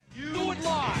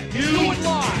Do it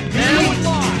live. Do it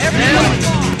live. Everybody.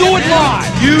 Do it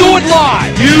live. Do it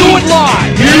live. Do it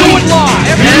live. Do it live.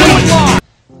 Everybody. Do it live.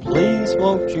 Please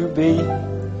won't you be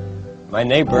my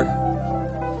neighbor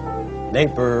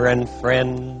and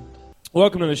friend.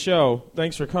 Welcome to the show.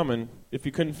 Thanks for coming. If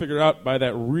you couldn't figure out by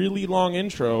that really long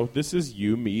intro, this is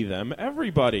you, me, them,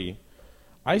 everybody.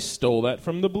 I stole that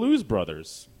from the Blues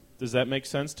Brothers. Does that make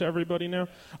sense to everybody now?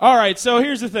 All right, so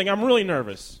here's the thing. I'm really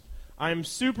nervous. I'm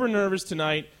super nervous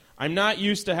tonight. I'm not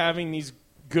used to having these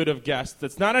good of guests.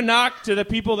 That's not a knock to the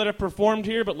people that have performed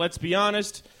here, but let's be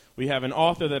honest. We have an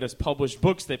author that has published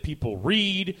books that people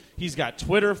read. He's got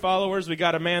Twitter followers. We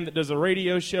got a man that does a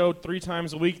radio show 3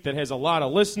 times a week that has a lot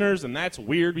of listeners, and that's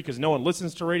weird because no one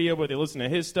listens to radio, but they listen to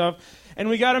his stuff. And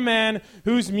we got a man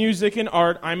whose music and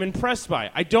art I'm impressed by.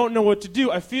 I don't know what to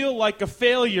do. I feel like a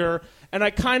failure, and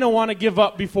I kind of want to give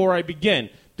up before I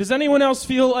begin. Does anyone else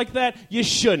feel like that? You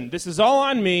shouldn't. This is all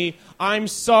on me. I'm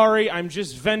sorry. I'm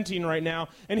just venting right now.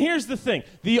 And here's the thing.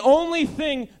 The only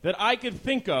thing that I could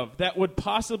think of that would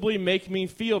possibly make me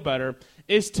feel better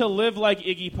is to live like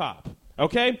Iggy Pop.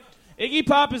 Okay? Iggy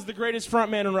Pop is the greatest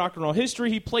frontman in rock and roll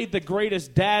history. He played the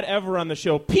greatest dad ever on the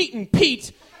show, Pete and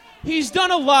Pete. He's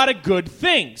done a lot of good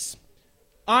things.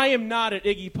 I am not at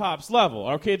Iggy Pop's level.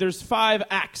 Okay? There's 5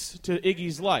 acts to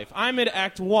Iggy's life. I'm at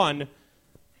Act 1.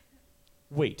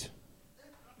 Wait,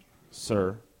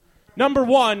 sir. Number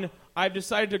 1, I've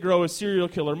decided to grow a serial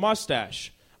killer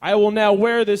mustache. I will now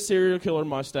wear this serial killer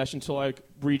mustache until I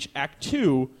reach Act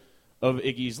 2 of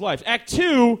Iggy's life. Act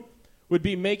 2 would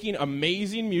be making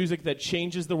amazing music that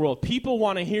changes the world. People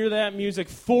want to hear that music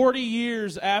 40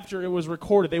 years after it was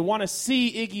recorded. They want to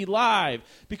see Iggy live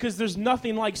because there's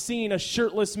nothing like seeing a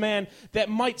shirtless man that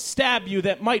might stab you,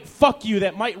 that might fuck you,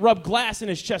 that might rub glass in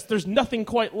his chest. There's nothing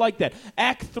quite like that.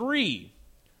 Act 3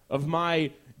 of my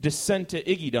descent to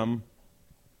Iggydom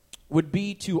would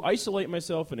be to isolate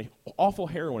myself in an awful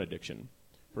heroin addiction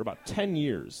for about 10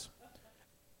 years.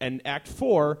 And Act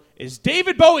 4 is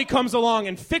David Bowie comes along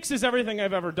and fixes everything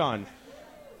I've ever done.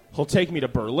 He'll take me to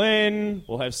Berlin.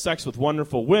 We'll have sex with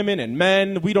wonderful women and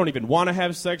men. We don't even want to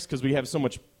have sex because we have so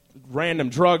much random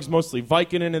drugs, mostly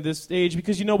Vicodin at this stage,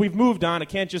 because, we've moved on. It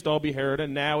can't just all be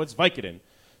heroin. Now it's Vicodin.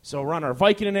 So we're on our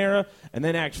Vicodin era, and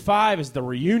then Act 5 is the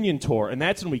reunion tour, and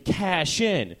that's when we cash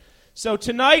in. So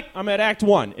tonight, I'm at Act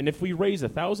 1, and if we raise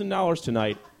 $1,000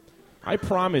 tonight, I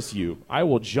promise you, I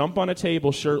will jump on a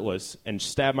table shirtless and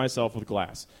stab myself with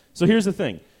glass. So here's the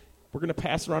thing. We're going to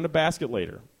pass around a basket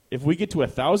later. If we get to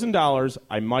 $1,000,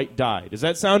 I might die. Does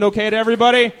that sound okay to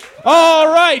everybody? All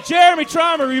right, Jeremy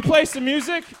Tromberg, will you play some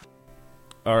music?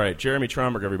 All right, Jeremy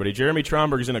Tromberg, everybody. Jeremy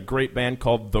Tromberg is in a great band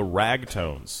called the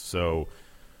Ragtones, so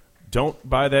don't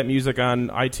buy that music on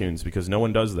iTunes because no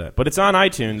one does that. But it's on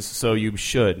iTunes, so you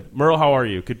should. Merle, how are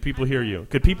you? Could people hear you?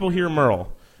 Could people hear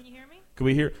Merle? Can you hear me? Could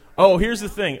we hear? Oh, here's the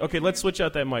thing. Okay, let's switch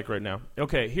out that mic right now.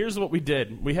 Okay, here's what we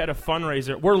did. We had a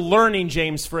fundraiser. We're learning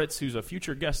James Fritz, who's a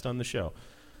future guest on the show.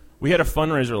 We had a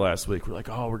fundraiser last week. We're like,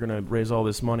 we're going to raise all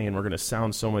this money, and we're going to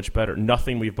sound so much better.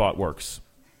 Nothing we've bought works.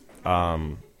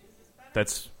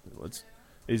 Is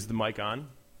the mic on?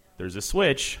 There's a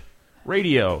switch.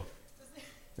 Radio.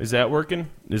 Is that working?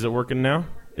 Is it working now?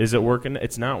 Is it working?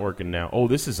 It's not working now. Oh,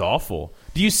 this is awful.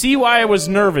 Do you see why I was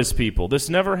nervous, people? This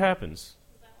never happens.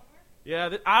 Does that one work?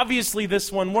 Yeah, obviously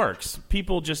this one works.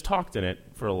 People just talked in it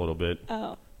for a little bit.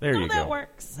 Oh. There you go. That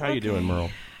works. How you doing,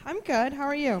 Merle? I'm good. How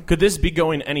are you? Could this be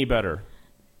going any better?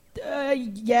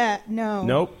 Yeah, no.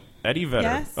 Nope. Eddie Vedder.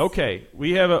 Yes. Okay.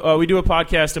 We have we do a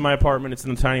podcast in my apartment. It's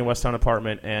in the tiny West Town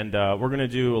apartment, and we're going to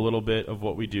do a little bit of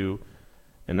what we do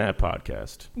in that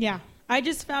podcast. Yeah. I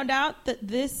just found out that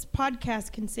this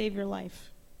podcast can save your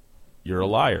life. You're a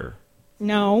liar.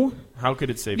 No. How could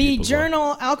it save the people's life?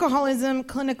 journal Alcoholism,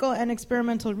 Clinical and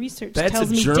Experimental Research That's tells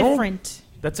a me journal? different.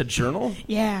 That's a journal?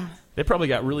 Yeah. They probably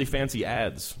got really fancy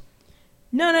ads.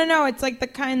 No. It's like the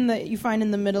kind that you find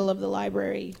in the middle of the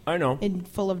library. I know.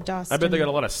 Full of dust. I bet they got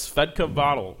a lot of Svedka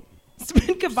bottle.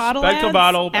 Svedka bottle Svedka ads?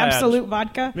 bottle ads. Absolute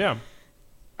vodka? Yeah.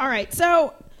 All right,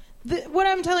 so what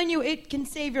I'm telling you, it can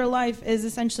save your life, is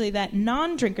essentially that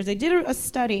non-drinkers, they did a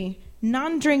study,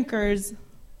 non-drinkers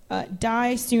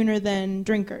die sooner than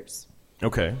drinkers.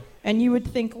 Okay. And you would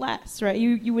think less, right?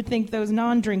 You would think those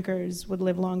non-drinkers would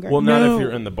live longer. Well, not No. if you're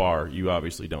in the bar. You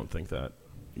obviously don't think that.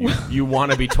 You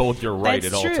want to be told you're right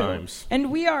That's at all true. times.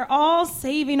 And we are all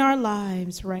saving our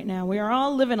lives right now. We are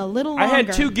all living a little longer. I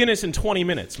had 2 Guinness in 20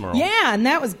 minutes, Merle. Yeah, and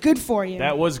that was good for you.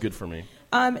 That was good for me.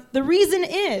 The reason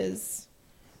is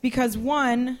because,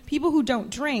 one, people who don't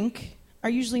drink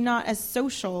are usually not as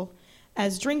social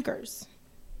as drinkers.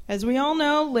 As we all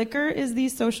know, liquor is the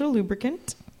social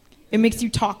lubricant. It makes you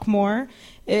talk more.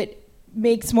 It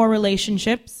makes more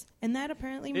relationships, and that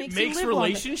apparently makes you live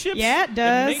relationships? longer. Yeah, it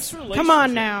does. It makes relationships. Come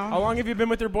on now. How long have you been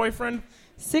with your boyfriend?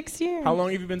 6 years. How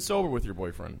long have you been sober with your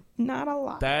boyfriend? Not a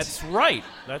lot. That's right.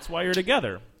 That's why you're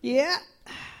together. Yeah.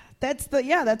 That's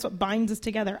what binds us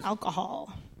together,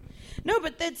 alcohol. No,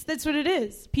 but that's what it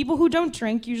is. People who don't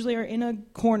drink usually are in a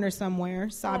corner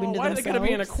somewhere, sobbing to why themselves. are they got to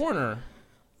be in a corner?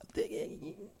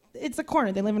 It's a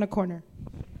corner. They live in a corner.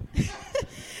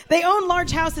 They own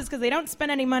large houses because they don't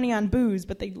spend any money on booze,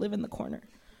 but they live in the corner.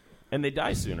 And they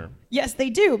die sooner. Yes, they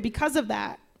do because of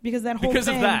that. Because that whole Because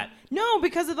thing, of that? No,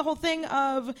 because of the whole thing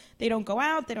of they don't go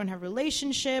out, they don't have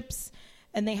relationships,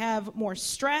 and they have more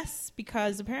stress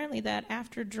because apparently that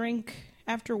after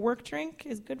work drink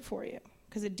is good for you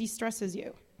because it de-stresses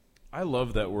you. I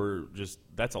love that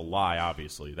that's a lie,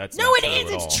 obviously. That's No, not it true is.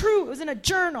 at It's all. true. It was in a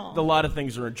journal. A lot of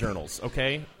things are in journals,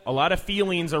 okay? A lot of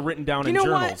feelings are written down in you know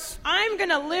journals. what? I'm going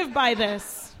to live by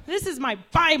this. This is my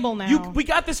Bible now. We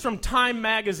got this from Time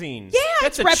Magazine. Yeah,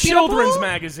 That's it's a reputable. children's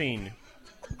magazine.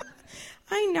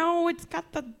 I know. It's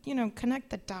got the, connect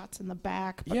the dots in the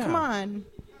back. But Yeah. come on.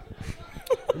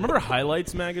 Remember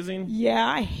Highlights Magazine? Yeah,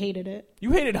 I hated it.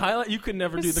 You hated Highlight? You could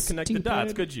never do the connect the Stupid.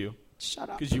 dots, could you? Shut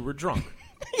up. Because you were drunk.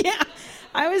 Yeah,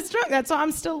 I was drunk. That's why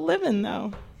I'm still living,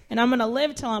 though. And I'm going to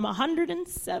live till I'm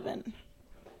 107.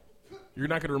 You're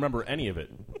not going to remember any of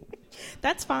it.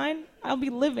 That's fine. I'll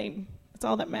be living. That's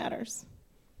all that matters.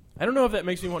 I don't know if that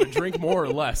makes me want to drink more or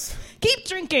less. Keep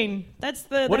drinking.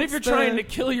 What if you're trying to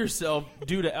kill yourself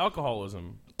due to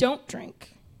alcoholism? Don't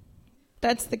drink.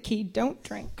 That's the key. Don't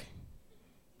drink.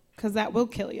 Because that will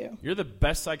kill you. You're the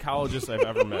best psychologist I've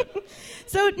ever met.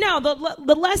 So, now,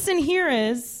 the lesson here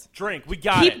is... Drink. We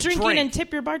got keep it. drinking Drink. and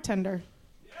tip your bartender.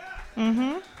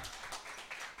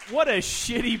 What a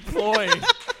shitty ploy.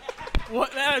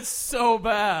 That is so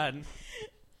bad.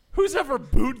 Who's ever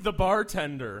booed the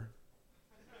bartender?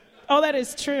 Oh, that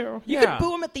is true. You Yeah. can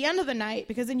boo him at the end of the night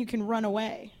because then you can run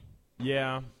away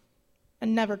Yeah.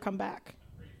 and never come back.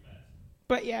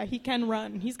 But yeah, he can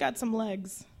run. He's got some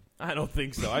legs. I don't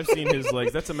think so. I've seen his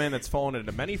legs. That's a man that's fallen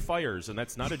into many fires, and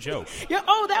that's not a joke. Yeah.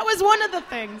 Oh, that was one of the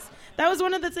things. That was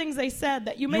one of the things they said,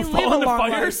 that you may You live fall a into long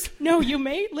fires? life. No, you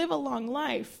may live a long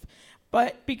life,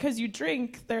 but because you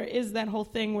drink, there is that whole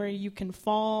thing where you can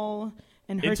fall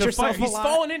and hurt Into yourself fire. a He's lot.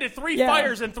 fallen into 3 Yeah.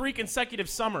 fires in 3 consecutive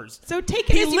summers. So take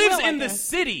it He as you lives will, I in the guess.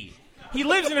 city. He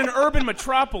lives in an urban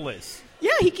metropolis.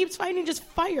 Yeah, he keeps finding just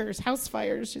fires. House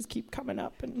fires just keep coming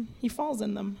up, and he falls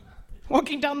in them,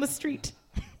 walking down the street.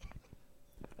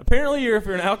 Apparently, if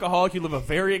you're an alcoholic, you live a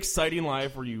very exciting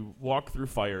life where you walk through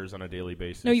fires on a daily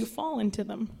basis. No, you fall into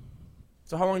them.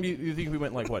 So how long do you think we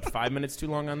went, 5 minutes too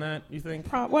long on that, you think?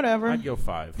 Whatever. I'd go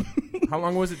 5. How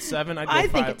long was it, 7? I'd go 5. I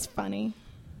think it's funny.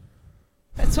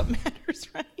 That's what matters,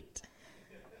 right?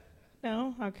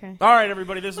 No? Okay. All right,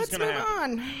 everybody, this Let's is going to move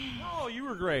happen. on. Oh, you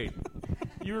were great.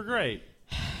 You were great.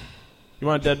 You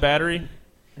want a dead battery?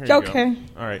 Here you Okay. go.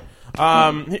 All right.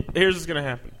 Here's what's going to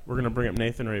happen. We're going to bring up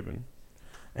Nathan Rabin.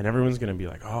 And everyone's going to be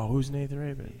like, oh, who's Nathan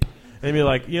Rabin? And they'd be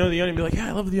like, the Onion. Be like, yeah,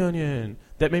 I love the Onion.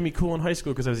 That made me cool in high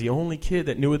school because I was the only kid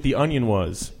that knew what the Onion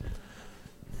was.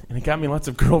 And it got me lots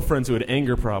of girlfriends who had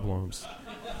anger problems.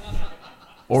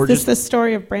 Or Is this the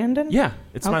story of Brandon? Yeah,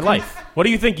 it's my Okay. life. What do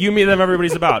you think you, me, them,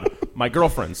 everybody's about? My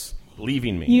girlfriends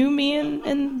leaving me. You, me,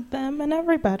 and them, and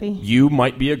everybody. You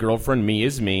might be a girlfriend. Me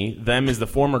is me. Them is the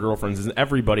former girlfriends. And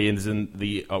everybody is in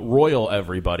the royal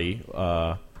everybody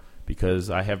because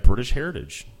I have British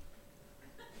heritage.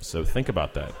 So think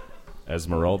about that.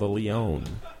 Esmeralda Leone.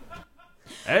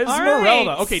 Esmeralda.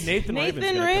 right. Okay, Nathan Rabin's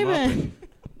Nathan gonna come up Rabin.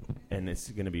 and it's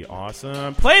going to be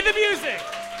awesome. Play the music!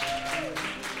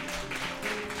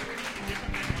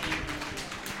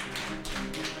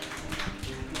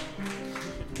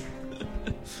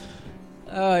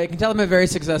 You can tell I'm a very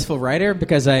successful writer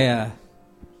because I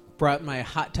brought my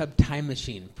hot tub time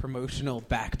machine promotional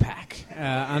backpack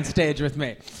on stage with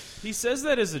me. He says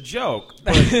that as a joke,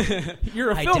 but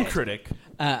you're a I film did. critic.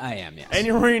 I am, yes. And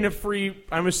you're wearing a free,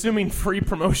 I'm assuming, free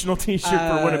promotional T-shirt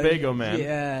for Winnebago Man.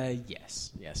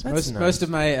 Yes. That's nice. Most of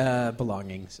my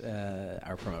belongings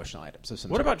are promotional items. Of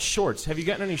some What sort. about shorts? Have you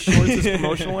gotten any shorts as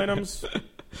promotional items?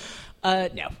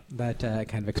 No. That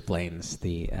kind of explains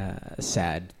the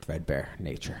sad, threadbare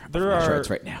nature of There my are- shorts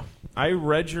right now. I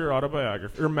read your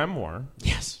autobiography, or memoir.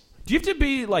 Yes. Do you have to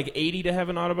be like 80 to have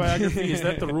an autobiography? Is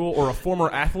that the rule? Or a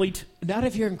former athlete? Not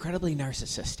if you're incredibly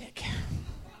narcissistic.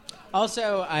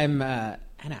 Also, I'm an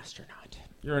astronaut.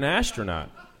 You're an astronaut.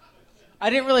 I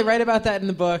didn't really write about that in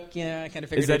the book. I kind of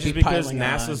figured Is that it'd just be because piling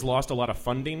NASA's on. lost a lot of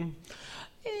funding?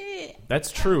 Eh,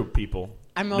 That's true, people.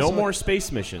 I'm No also more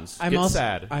space missions. I'm Get also,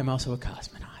 sad. I'm also a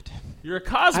cosmonaut. You're a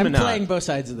cosmonaut. I'm playing both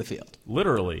sides of the field.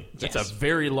 Literally. It's Yes. a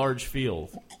very large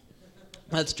field.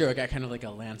 That's true. I got kind of like a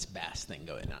Lance Bass thing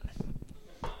going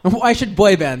on. Why should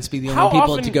boy bands be the only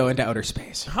people to go into outer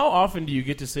space? How often do you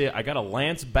get to say, I got a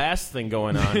Lance Bass thing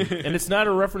going on, and it's not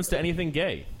a reference to anything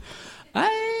gay?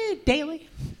 Daily.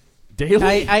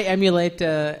 Daily? I emulate.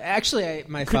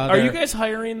 My father. Are you guys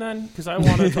hiring then? Because I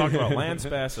want to talk about Lance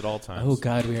Bass at all times. Oh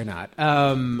God, we are not.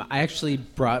 I actually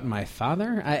brought my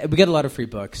father. We get a lot of free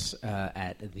books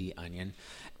at the Onion,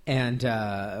 and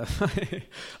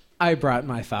I brought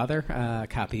my father a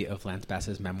copy of Lance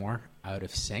Bass's memoir, Out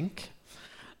of Sync,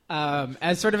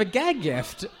 as sort of a gag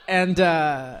gift. And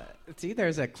see,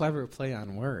 there's a clever play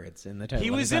on words in the title. He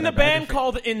was in a band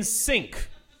called In Sync.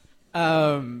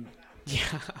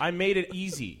 Yeah. I made it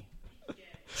easy.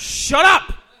 Shut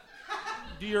up!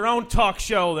 Do your own talk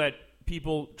show that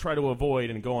people try to avoid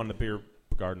and go on the beer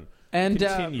garden. And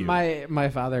Continue. my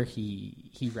father,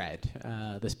 he read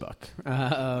this book,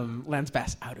 Lance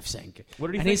Bass, Out of Sync. What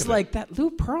did he and think he's of it? like, that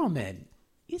Lou Pearlman,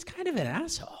 he's kind of an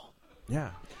asshole. Yeah.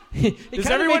 It Does kind of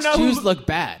everyone makes know who Jews look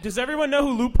bad. Does everyone know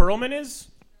who Lou Pearlman is?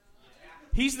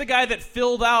 He's the guy that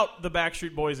filled out the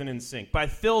Backstreet Boys and NSYNC. By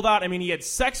filled out, I mean he had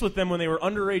sex with them when they were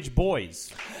underage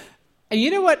boys. And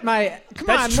you know what?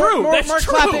 That's true. More That's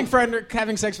true. clapping for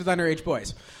having sex with underage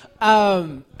boys.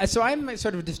 So I'm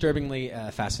sort of disturbingly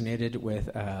fascinated with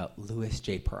Louis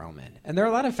J. Pearlman. And there are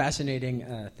a lot of fascinating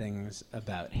things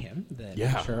about him that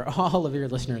Yeah. I'm sure all of your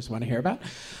listeners want to hear about.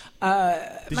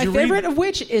 My you favorite read- of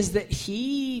which is that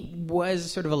he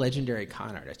was sort of a legendary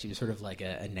con artist. He was sort of like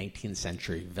a 19th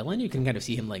century villain. You can kind of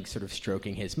see him like sort of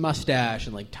stroking his mustache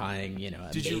and like tying, a maiden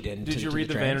Did to you to read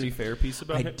the trains. Vanity Fair piece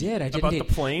about I it? did About indeed.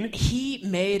 the plane? He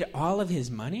made all of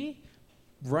his money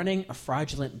running a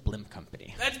fraudulent blimp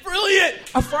company. That's brilliant!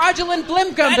 A fraudulent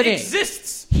blimp company. That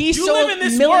exists! He you sold live in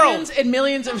this millions world! and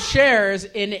millions of shares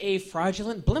in a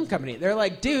fraudulent blimp company. They're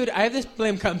like, dude, I have this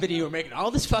blimp company. We're making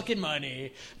all this fucking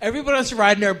money. Everybody wants to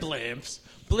ride in our blimps.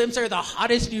 Blimps are the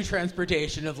hottest new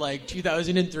transportation of like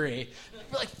 2003.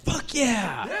 We're like, fuck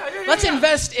yeah. Let's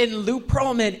invest in Lou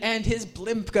Pearlman and his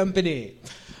blimp company.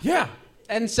 Yeah.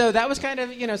 And so that was kind of,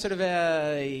 sort of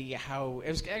how it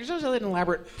was actually an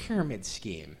elaborate pyramid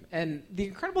scheme. And the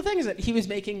incredible thing is that he was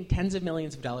making tens of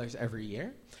millions of dollars every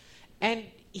year, and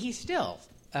he still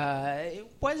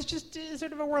was just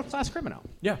sort of a world-class criminal.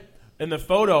 Yeah. In the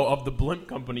photo of the blimp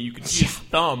company, you can see his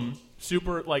thumb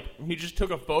super, like, he just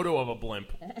took a photo of a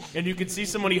blimp. And you could see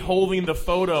somebody holding the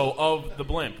photo of the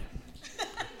blimp.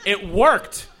 It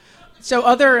worked. So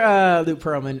other Lou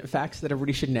Pearlman facts that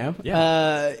everybody should know.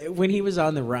 Yeah. When he was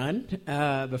on the run,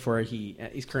 before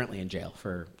he's currently in jail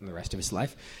for the rest of his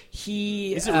life.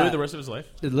 Is it really the rest of his life?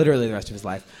 Literally the rest of his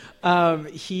life.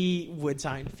 He would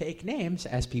sign fake names,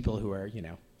 as people who are,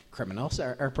 criminals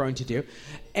are prone to do.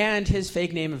 And his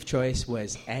fake name of choice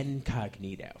was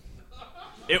Incognito.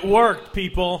 It worked,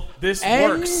 people. This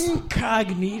works.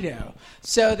 Incognito.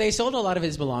 So they sold a lot of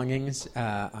his belongings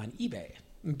on eBay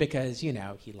because, he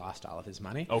lost all of his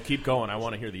money. Oh, keep going. I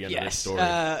want to hear the end of this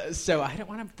story. So I don't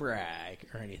want to brag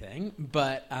or anything,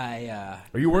 but Are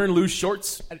you wearing loose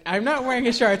shorts? I'm not wearing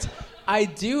his shorts. I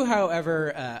do,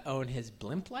 however, own his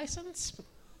blimp license.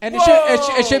 And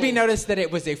it should be noticed that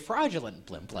it was a fraudulent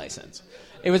blimp license.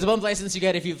 It was a blimp license you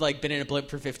get if you've been in a blimp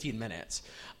for 15 minutes.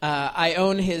 I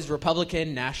own his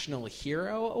Republican National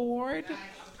Hero Award.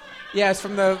 Yeah, it's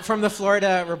from the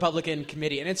Florida Republican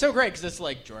Committee, and it's so great because it's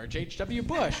like George H.W.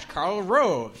 Bush, Karl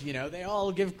Rove. They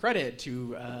all give credit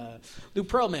to Lou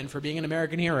Pearlman for being an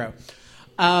American hero.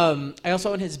 I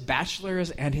also own his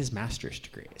bachelor's and his master's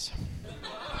degrees.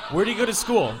 Where do you go to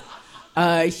school?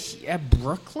 At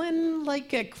Brooklyn,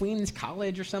 at Queens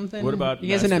College or something. What about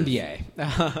he has an masters?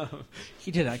 MBA.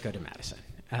 He did not go to Madison.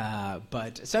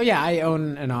 I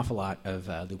own an awful lot of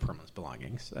Lou Pearlman's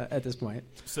belongings at this point.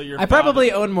 So your I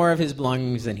probably own more of his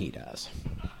belongings than he does.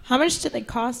 How much do they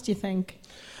cost, do you think?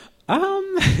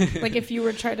 If you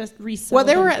were trying to resell Well,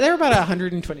 they them? were about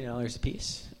 $120 a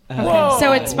piece. Whoa.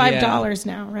 So it's $5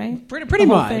 Yeah. now, right? Pretty The whole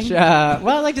much. thing? I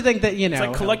like to think that It's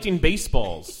like collecting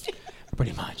baseballs.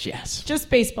 Pretty much, yes. Just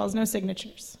baseballs, no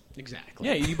signatures. Exactly.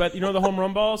 Yeah, you know the home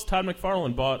run balls? Todd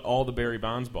McFarlane bought all the Barry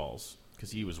Bonds balls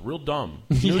because he was real dumb.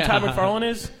 You know who Todd Yeah. McFarlane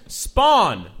is?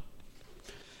 Spawn.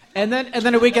 And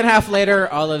then a week and a half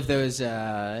later, all of those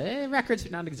records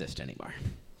would not exist anymore.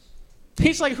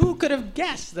 He's like, who could have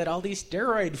guessed that all these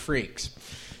steroid freaks,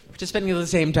 just spending the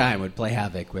same time, would play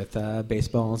havoc with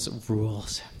baseball's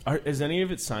rules? Is any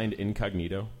of it signed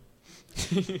Incognito?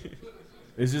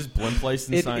 Is his blimp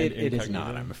license signed It is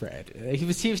not, I'm afraid. He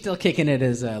was still kicking it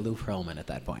as Lou Pearlman at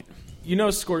that point. You know,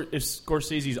 if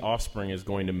Scorsese's Offspring is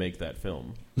going to make that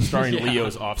film, starring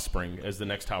Leo's offspring as the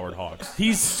next Howard Hawks.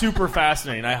 He's super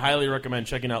fascinating. I highly recommend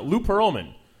checking out Lou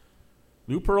Pearlman.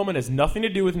 Lou Pearlman has nothing to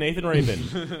do with Nathan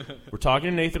Rabin. We're talking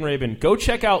to Nathan Rabin. Go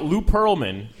check out Lou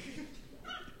Pearlman.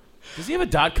 Does he have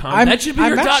a .com? That should be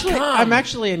your .com. I'm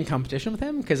actually in competition with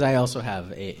him because I also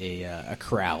have a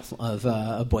corral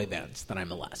of boy bands that I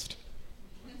molest.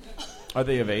 Are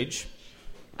they of age?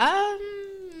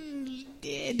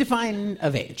 Define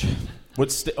of age.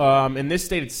 What's in this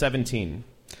state? It's 17.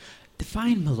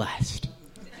 Define molest.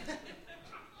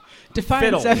 Define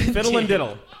Fiddle. 17. Fiddle and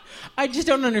diddle. I just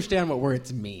don't understand what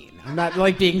words mean. I'm not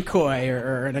like being coy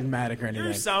or enigmatic or anything.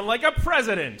 You sound like a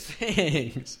president.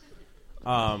 Thanks.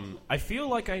 I feel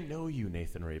like I know you,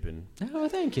 Nathan Rabin. Oh,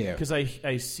 thank you. Because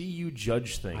I see you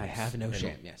judge things. I have no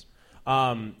shame, yes.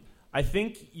 I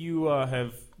think you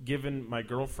have given my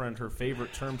girlfriend her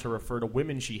favorite term to refer to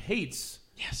women she hates.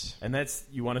 Yes. And that's,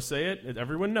 you want to say it?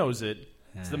 Everyone knows it.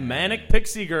 It's the manic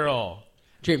pixie girl.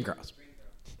 Dream girls.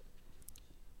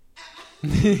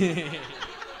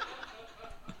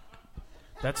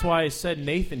 That's why I said,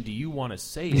 Nathan, do you want to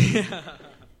say it?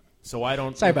 So I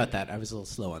don't... Sorry about that. I was a little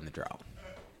slow on the draw.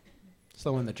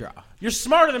 Slow on the draw. You're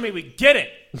smarter than me. We get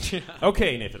it.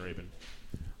 Okay, Nathan Rabin.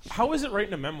 How is it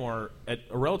writing a memoir at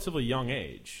a relatively young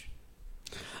age?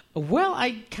 Well,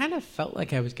 I kind of felt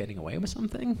like I was getting away with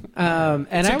something. And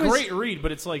it's a great read,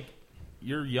 but it's like,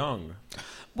 you're young.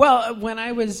 Well, when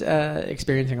I was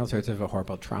experiencing all sorts of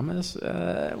horrible traumas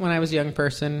when I was a young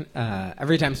person,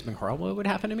 every time something horrible would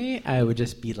happen to me, I would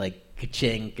just be like,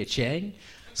 ka-ching, ka-ching.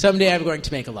 Someday I'm going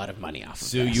to make a lot of money off of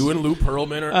So this. you and Lou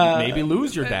Pearlman are maybe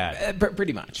lose your dad.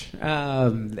 Pretty much.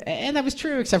 And that was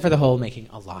true, except for the whole making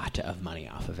a lot of money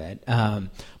off of it.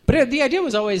 But the idea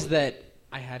was always that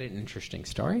I had an interesting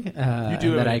story.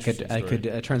 That I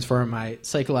could transform my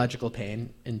psychological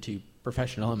pain into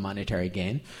professional and monetary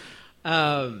gain.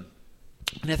 And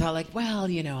I thought, like, well,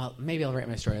 you know, maybe I'll write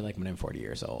my story like when I'm 40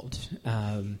 years old.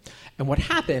 And what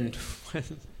happened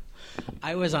was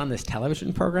I was on this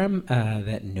television program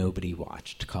that nobody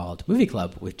watched called Movie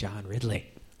Club with John Ridley.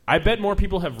 I bet more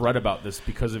people have read about this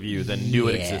because of you than knew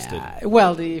it existed.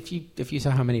 Well, if you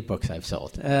saw how many books I've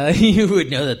sold, you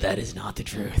would know that is not the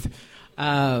truth.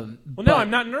 Well, no, I'm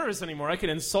not nervous anymore. I can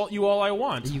insult you all I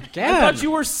want. You can. I thought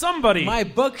you were somebody. My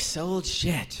book sold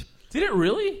shit. Did it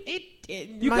really?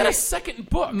 You got a second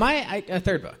book. A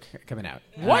third book coming out.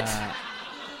 What?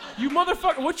 You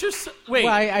motherfucker! What's your wait?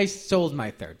 Well, I sold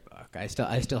my third book. I still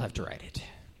have to write it.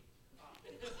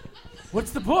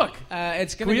 What's the book?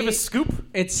 It's gonna. Can we have a scoop?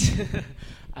 It's.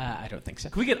 I don't think so.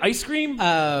 Can we get ice cream? You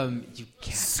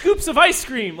can't. Scoops of ice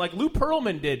cream, like Lou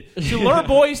Pearlman did, to lure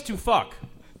boys to fuck.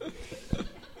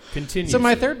 Continue. So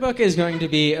my third book is going to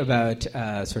be about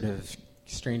sort of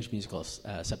strange musical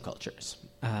subcultures.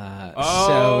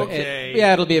 Okay.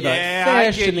 It'll be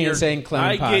about Fish and the Insane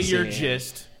Clown Posse. I get your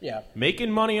gist. Yeah.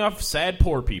 Making money off sad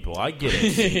poor people. I get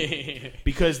it.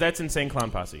 Because that's Insane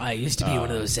Clown Posse. I used to be one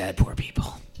of those sad poor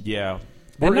people. Yeah.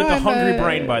 We're at the Hungry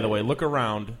Brain, by the way. Look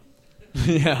around.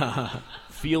 Yeah.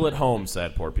 Feel at home,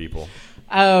 sad poor people.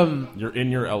 You're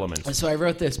in your element. So I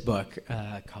wrote this book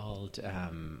called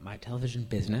My Television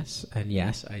Business. And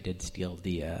yes, I did steal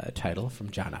the title from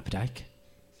John Updike.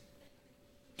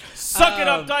 Suck it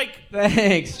up, Dyke!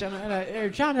 Thanks.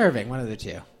 John Irving, one of the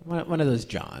two. One of those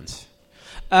Johns.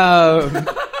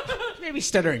 Maybe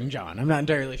Stuttering John. I'm not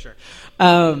entirely sure.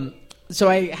 So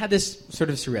I had this sort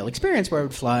of surreal experience where I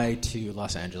would fly to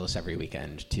Los Angeles every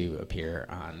weekend to appear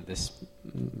on this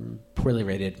poorly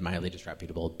rated, mildly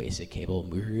disreputable basic cable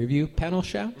movie review panel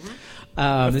show.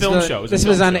 This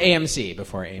was on AMC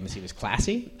before AMC was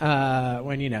classy.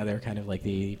 When, you know, they were kind of like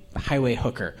the highway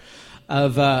hooker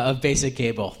of basic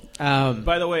cable.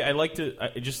 By the way, I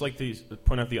just like to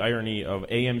point out the irony of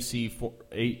AMC.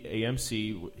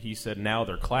 AMC, he said now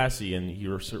they're classy, and he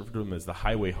referred to them as the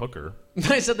highway hooker.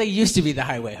 I said they used to be the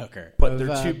highway hooker. But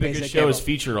their two biggest shows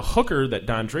feature a hooker that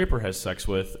Don Draper has sex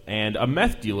with and a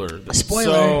meth dealer. Spoiler.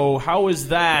 So how is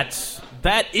that?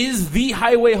 That is the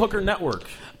highway hooker network.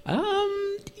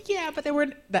 Yeah, but they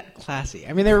weren't that classy.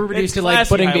 I mean, they were reduced to like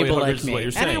putting people like me.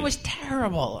 And I was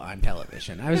terrible on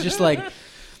television. I was just like,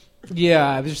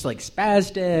 I was just like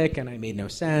spastic, and I made no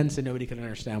sense, and nobody could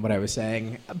understand what I was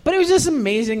saying. But it was this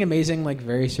amazing, like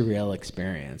very surreal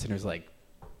experience. And it was like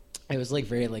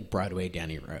very like Broadway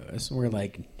Danny Rose, where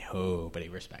like nobody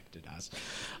respected us.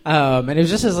 And it was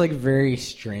just this like very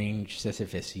strange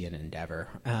Sisyphusian endeavor.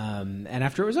 And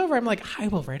after it was over, I'm like, I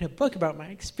will write a book about my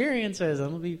experiences, and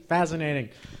it'll be fascinating.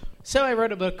 So I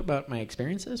wrote a book about my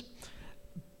experiences,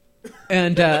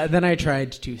 And then I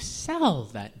tried to sell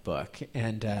that book,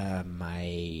 and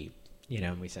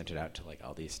we sent it out to like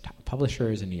all these top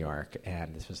publishers in New York,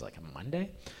 and this was like a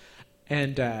Monday.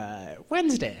 And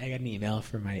Wednesday, I got an email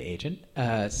from my agent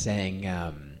saying,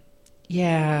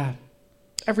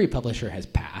 every publisher has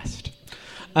passed.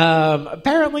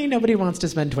 Apparently, nobody wants to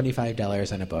spend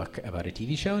 $25 on a book about a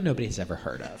TV show nobody's ever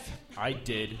heard of. I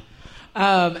did.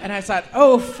 And I thought,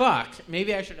 oh, fuck.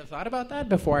 Maybe I should have thought about that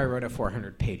before I wrote a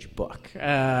 400-page book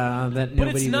that nobody But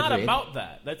it's would not read. about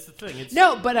that. That's the thing.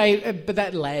 No, but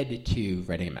that led to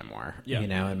writing a memoir. Yeah.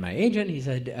 And my agent, he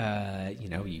said,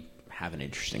 you have an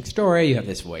interesting story. You have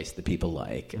this voice that people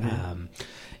like.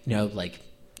 Like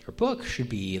your book should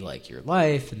be like your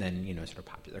life, and then sort of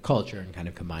popular culture, and kind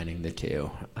of combining the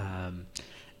two.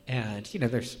 And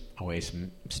there's always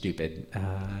some stupid,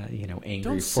 angry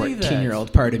Don't say that.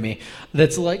 14-year-old part of me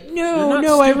that's like, You're no, not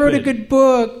I wrote a stupid. good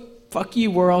book. Fuck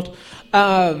you, world.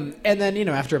 And then,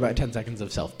 after about 10 seconds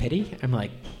of self-pity, I'm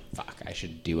like, fuck, I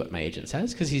should do what my agent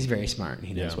says, because he's very smart and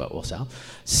he knows what will sell.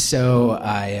 So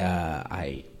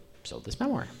I sold this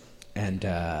memoir. And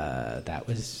that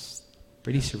was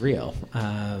pretty surreal,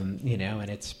 and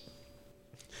it's...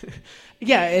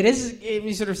 Yeah, it is.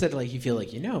 You sort of said, like, you feel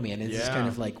like you know me, and it's this kind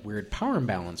of, like, weird power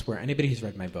imbalance where anybody who's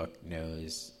read my book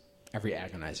knows every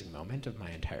agonizing moment of my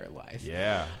entire life.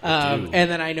 Yeah. And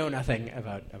then I know nothing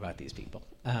about these people.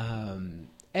 And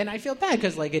I feel bad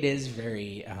because, like, it is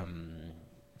very...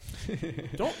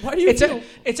 Why do you feel...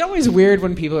 It's always weird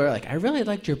when people are like, I really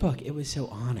liked your book. It was so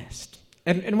honest.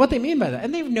 And what they mean by that,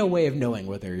 and they have no way of knowing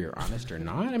whether you're honest or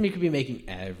not. I mean, you could be making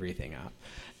everything up.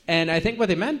 And I think what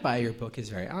they meant by your book is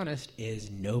very honest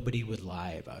is nobody would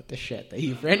lie about the shit that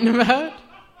you've written about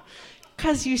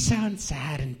because you sound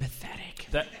sad and pathetic.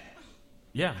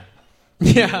 Yeah.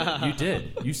 Yeah. You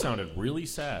did. You sounded really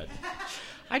sad.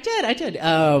 I did.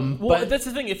 Well, But that's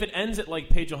the thing. If it ends at like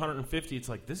page 150, it's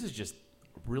like, this is just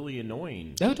really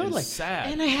annoying. no, totally. And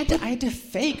sad. And I had to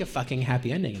fake a fucking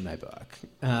happy ending in my book.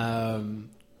 And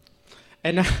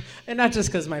not just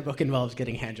because my book involves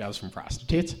getting handjobs from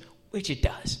prostitutes, which it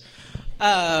does.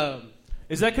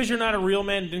 Is that because you're not a real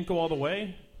man and didn't go all the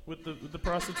way with the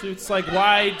prostitutes? Like,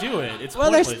 why do it? It's Well,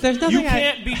 there's pointless. nothing You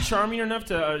can't be charming enough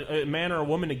to a man or a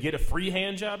woman to get a free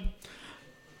hand job?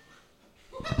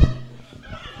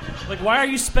 Like, why are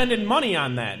you spending money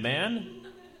on that, man?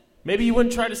 Maybe you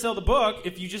wouldn't try to sell the book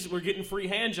if you just were getting free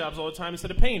hand jobs all the time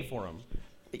instead of paying for them.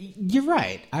 You're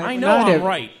right. I know I'm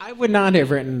right. I would not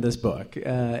have written this book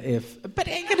but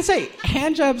I gotta say,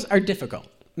 handjobs are difficult.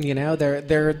 They're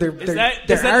Is that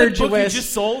the arduous. book you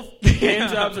just sold?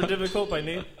 Hand jobs are difficult by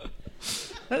name.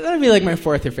 That'd be like my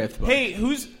fourth or fifth book. Hey,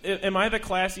 am I the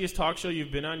classiest talk show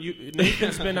you've been on?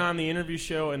 Nathan's been on the interview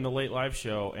show and the late live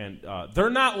show, and they're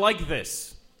not like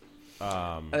this.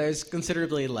 There's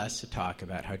considerably less to talk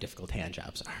about how difficult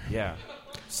handjobs are. Yeah.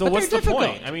 So But what's the they're difficult.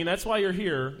 point? I mean, that's why you're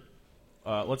here.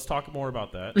 Let's talk more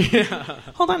about that.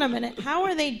 Hold on a minute. How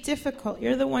are they difficult?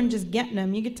 You're the one just getting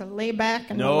them. You get to lay back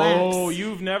and No, relax.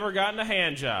 you've never gotten a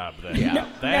hand job then. Yeah.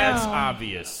 That's No.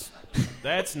 obvious.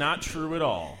 That's not true at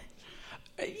all.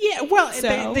 Yeah, well,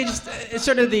 So? they just it's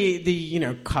sort of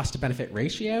the cost to benefit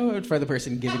ratio for the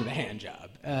person giving the hand job.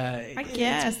 I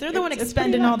guess. They're the one it's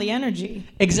expending pretty all the energy.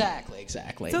 Exactly.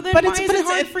 So then why is it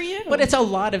hard for you? But it's a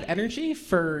lot of energy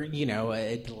for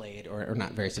a delayed or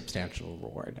not very substantial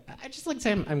reward. I just like to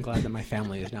say I'm glad that my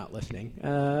family is not listening.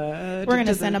 We're going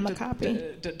to send them a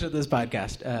copy. to this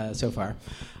podcast so far.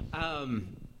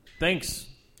 Thanks.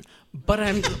 But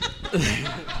I'm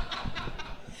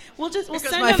We'll because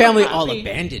send my them family a all copy.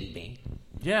 abandoned me.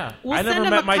 Yeah. We'll I never send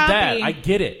him met a my dad. copy. I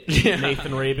get it,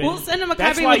 Nathan Rabin. We'll send him a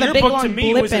That's copy why with a your big book long to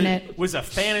me blip was in it. was a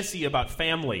fantasy about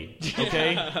family,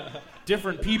 okay?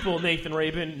 Different people, Nathan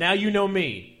Rabin. Now you know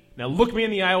me. Now look me in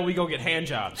the eye while we go get hand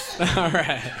jobs. All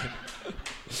right.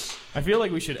 I feel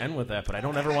like we should end with that, but I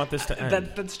don't ever want this to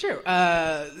end. That's true.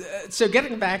 So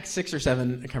getting back 6 or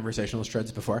 7 conversational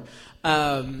shreds before.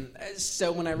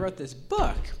 So when I wrote this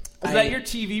book... Is that your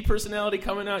TV personality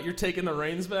coming out? You're taking the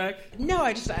reins back? No,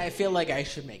 I feel like I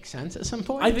should make sense at some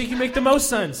point. I think you make the most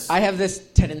sense. I have this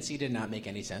tendency to not make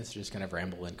any sense, to just kind of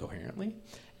ramble incoherently.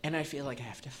 And I feel like I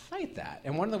have to fight that.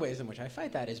 And one of the ways in which I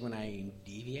fight that is when I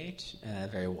deviate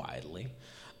very widely.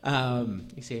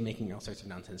 You see I'm making all sorts of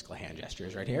nonsensical hand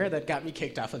gestures right here that got me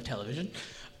kicked off of television.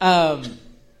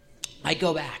 I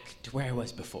go back to where I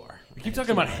was before. You keep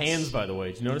talking about hands, by the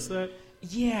way. Did you notice that?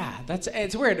 Yeah,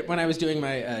 it's weird. When I was doing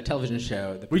my television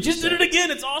show... We just did it again.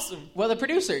 It's awesome. Well, the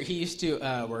producer, he used to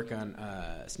work on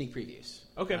sneak previews.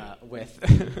 Okay.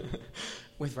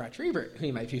 With Rod Ebert, who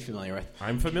you might be familiar with.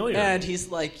 I'm familiar. And he's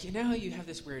like, you have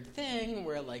this weird thing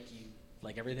where, like, you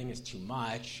Like everything is too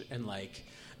much, and like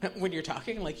when you're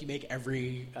talking, like you make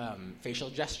every facial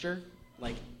gesture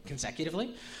like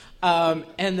consecutively,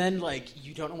 and then like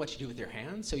you don't know what to do with your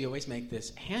hands, so you always make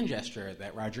this hand gesture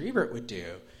that Roger Ebert would do,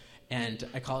 and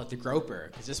I call it the groper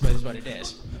because this is what it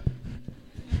is.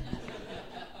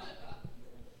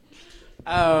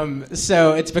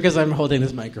 So it's because I'm holding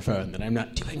this microphone that I'm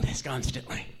not doing this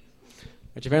constantly.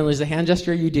 Which apparently is the hand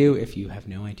gesture you do if you have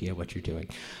no idea what you're doing.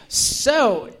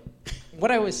 So, what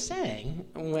I was saying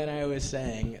when I was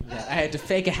saying that I had to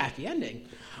fake a happy ending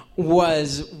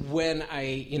was when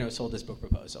I, sold this book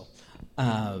proposal.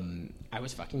 I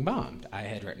was fucking bombed. I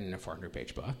had written a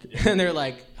 400-page book, and they're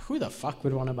like, "Who the fuck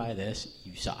would want to buy this?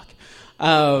 You suck."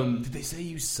 Did they say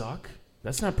you suck?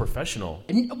 That's not professional.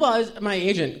 Well, my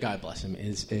agent, God bless him,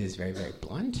 is very, very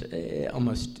blunt,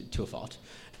 almost to a fault.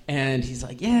 And he's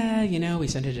like, yeah, we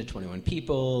sent it to 21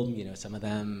 people. Some of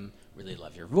them really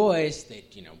love your voice. They,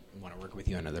 want to work with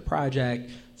you on another project.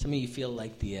 Some of you feel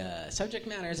like the subject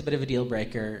matter is a bit of a deal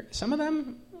breaker. Some of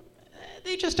them,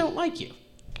 they just don't like you.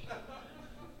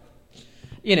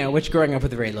 Which growing up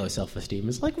with very low self-esteem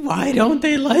is like, why don't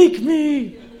they like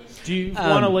me? Do you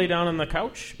want to lay down on the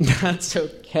couch? That's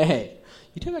okay.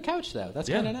 You do have a couch, though. That's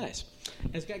kind of nice.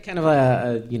 It's got kind of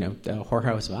a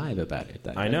whorehouse vibe about it.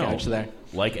 That I know. Couch there.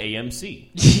 Like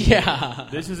AMC. Yeah.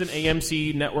 This is an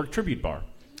AMC network tribute bar.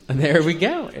 And there we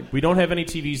go. We don't have any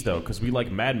TVs, though, because we like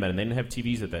Mad Men, and they didn't have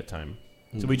TVs at that time.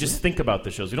 So we just think about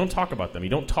the shows. We don't talk about them. You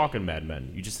don't talk in Mad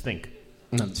Men. You just think.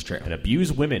 That's true. And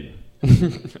abuse women.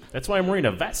 That's why I'm wearing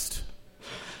a vest.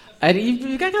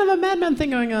 You've got kind of a Mad Men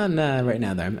thing going on right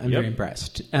now. There, I'm very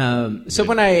impressed. So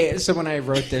when I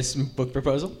wrote this book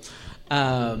proposal,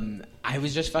 I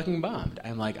was just fucking bummed.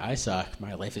 I'm like, I suck.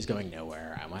 My life is going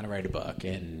nowhere. I want to write a book,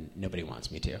 and nobody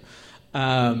wants me to.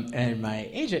 And my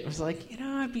agent was like,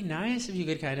 it'd be nice if you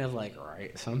could kind of like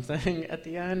write something at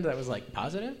the end that was like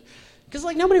positive. Because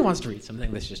like nobody wants to read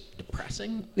something that's just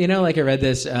depressing. Like I read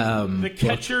this. The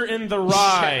Catcher in the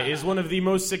Rye is one of the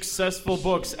most successful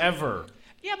books ever.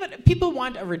 Yeah, but people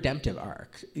want a redemptive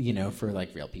arc, for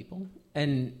like real people.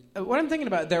 And what I'm thinking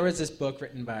about, there was this book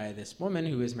written by this woman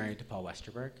who was married to Paul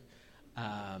Westerberg.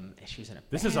 She was in a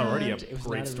This band. is already a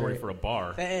great story for a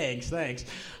bar. Thanks.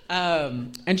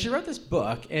 And she wrote this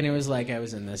book, and it was like I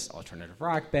was in this alternative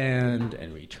rock band,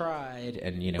 and we tried,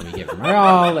 and we gave it our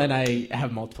all, and I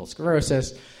have multiple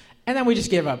sclerosis, and then we just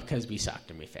gave up because we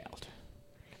sucked and we failed.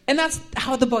 And that's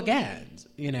how the book ends,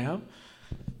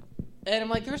 And I'm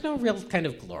like, there's no real kind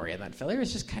of glory in that failure.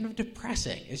 It's just kind of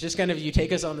depressing. It's just kind of, you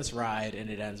take us on this ride, and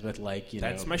it ends with, like,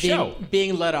 That's my show.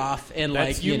 Being let off in,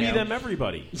 That's like, you, me, them,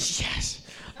 everybody. Yes.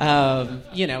 In,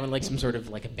 like, some sort of,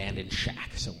 like, abandoned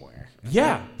shack somewhere.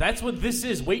 Yeah, that's what this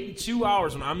is. Waiting 2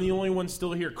 hours when I'm the only one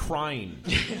still here crying.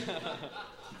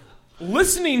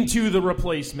 Listening to The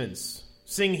Replacements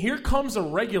sing Here Comes a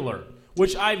Regular,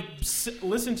 which I've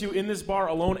listened to in this bar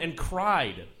alone and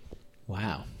cried.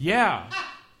 Wow. Yeah.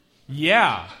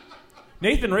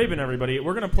 Nathan Rabin, everybody.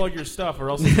 We're going to plug your stuff or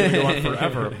else it's going to go on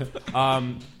forever.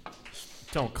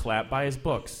 Don't clap. Buy his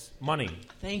books. Money.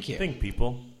 Thank you. Think,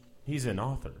 people. He's an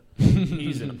author.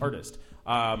 He's an artist.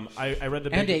 I read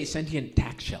the... And a sentient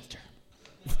tax shelter.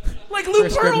 Like Lou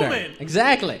Pearlman!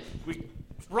 Exactly. We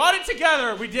brought it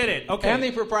together. We did it. Okay. And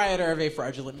the proprietor of a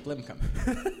fraudulent blimp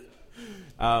company.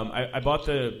 I bought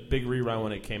the big rerun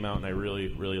when it came out, and I really,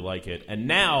 really like it. And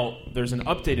now there's an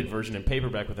updated version in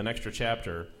paperback with an extra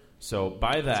chapter. So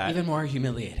buy that. It's even more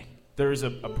humiliating. There's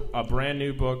a brand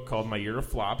new book called My Year of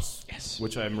Flops, yes,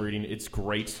 which I'm reading. It's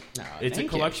great. Oh, it's a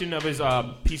collection of his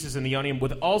pieces in the Onion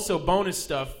with also bonus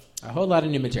stuff. A whole lot of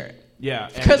new material. Yeah.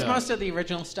 Because most of the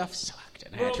original stuff sucked,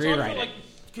 and I had to rewrite it.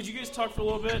 Could you guys talk for a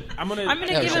little bit? I'm gonna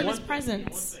give him his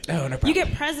presents. Oh, no problem. You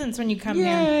get presents when you come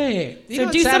Yay. here.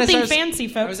 So do something fancy,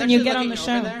 folks, when you get on the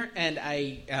show. There, and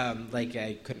I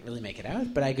couldn't really make it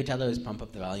out, but I could tell it was Pump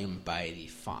Up the Volume by the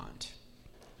font.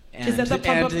 Is that the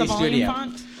Pump Up the Volume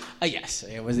font? Yes,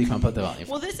 it was the Pump Up the Volume.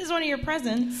 Well, this is one of your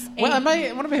presents. Well,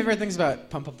 one of my favorite things about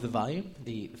Pump Up the Volume,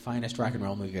 the finest rock and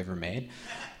roll movie ever made,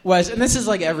 was, and this is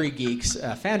like every geek's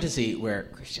fantasy, where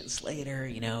Christian Slater,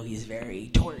 he's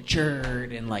very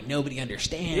tortured and like nobody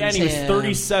understands him. Yeah, and he was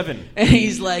 37. And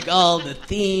he's like, all the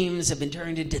themes have been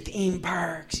turned into theme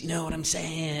parks. You know what I'm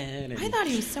saying? And I thought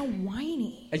he was so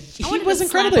whiny. He was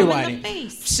incredibly whiny. In the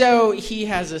face. So he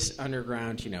has this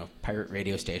underground, pirate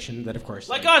radio station that, of course,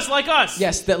 like us.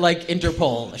 Yes, that like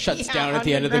Interpol shuts down at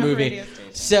the end of the movie.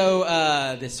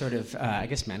 So this sort of, I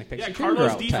guess, manic pixie dream girl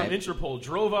Carlos D type. from Interpol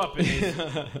drove up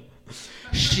and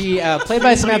She, played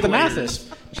by Samantha Mathis,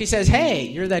 she says, "Hey,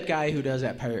 you're that guy who does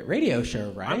that pirate radio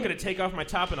show, right? I'm going to take off my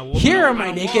top and a little Here bit are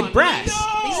my naked breasts."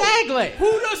 No! Exactly.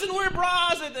 Who doesn't wear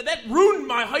bras? That ruined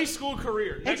my high school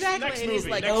career. Exactly. Next and movie. he's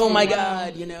like, Next "Oh my movie.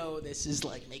 God, this is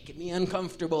like making me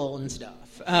uncomfortable and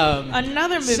stuff."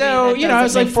 Another movie. So, that I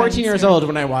was doesn't like make 14 sense years here. old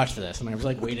when I watched this, and I was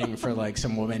like waiting for like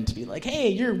some woman to be like, "Hey,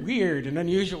 you're weird and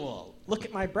unusual. Look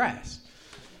at my breasts."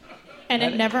 And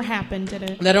it never happened, did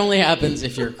it? That only happens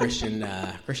if you're a Christian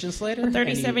Slater.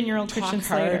 37-year-old Christian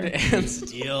Slater. And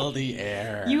steal the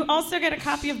air. You also get a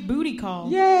copy of Booty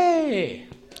Call. Yay!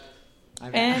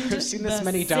 And I've seen this The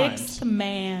many times. Sixth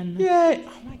Man. Yay!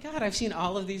 Oh my God, I've seen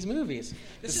all of these movies.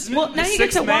 This is Well, now you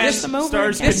get Sixth to Man watch them over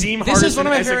stars again. Kadeem This is one Hardison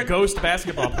of my as a favorite- ghost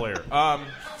basketball player.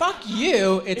 fuck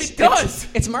you. It does.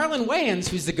 It's Marlon Wayans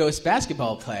who's the ghost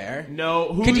basketball player.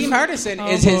 No, Kadeem Hardison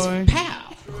Oh, is his boy.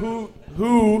 pal.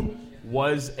 who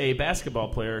was a basketball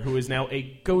player who is now a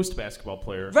ghost basketball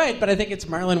player. Right, but I think it's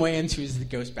Marlon Wayans who's the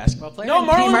ghost basketball player. No, and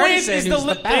Marlon Kadeem Wayans Hardison is who's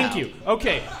the pal. Thank you.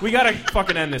 Okay, we gotta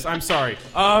fucking end this. I'm sorry.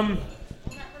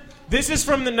 This is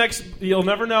from the next. You'll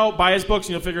never know. Buy his books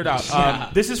and you'll figure it out. Yeah.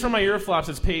 This is from my ear flops.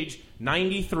 It's page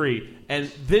 93,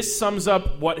 and this sums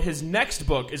up what his next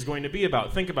book is going to be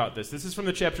about. Think about this. This is from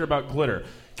the chapter about glitter.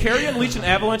 Carrie unleashed an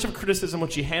avalanche of criticism when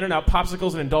she handed out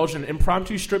popsicles and indulged in an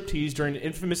impromptu striptease during an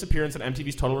infamous appearance on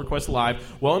MTV's Total Request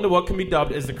Live, well into what can be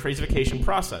dubbed as the crazification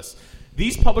process.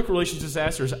 These public relations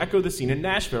disasters echo the scene in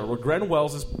Nashville, where Gren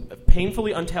Wells'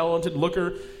 painfully untalented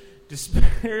looker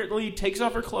desperately takes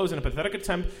off her clothes in a pathetic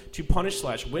attempt to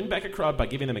punish/win back a crowd by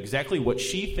giving them exactly what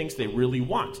she thinks they really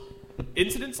want.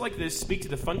 Incidents like this speak to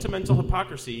the fundamental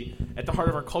hypocrisy at the heart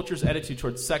of our culture's attitude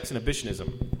towards sex and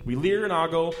ambitionism. We leer and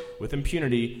ogle with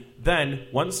impunity, then,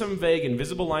 once some vague,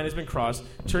 invisible line has been crossed,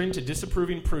 turn to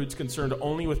disapproving prudes concerned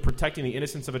only with protecting the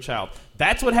innocence of a child.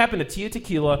 That's what happened to Tia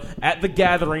Tequila at The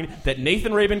Gathering that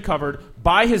Nathan Rabin covered.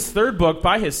 By his third book,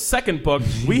 by his second book,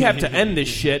 we have to end this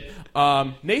shit.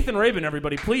 Nathan Rabin,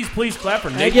 everybody, please clap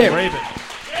for Nathan Rabin.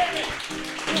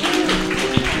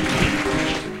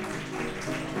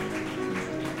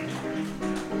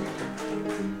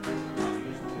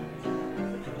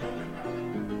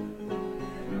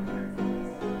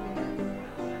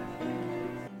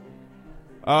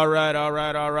 All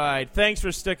right. Thanks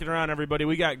for sticking around, everybody.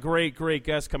 We got great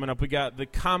guests coming up. We got the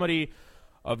comedy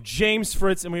of James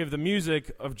Fritz, and we have the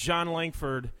music of John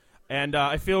Langford. And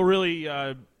I feel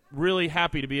really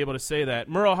happy to be able to say that.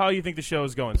 Merle, how do you think the show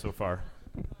is going so far?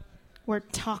 We're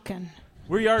talking.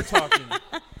 We are talking.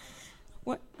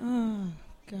 What? Oh,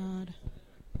 God.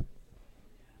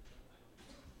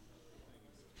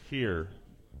 Here.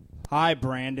 Hi,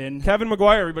 Brandon. Kevin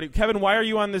McGuire, everybody. Kevin, why are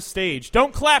you on this stage?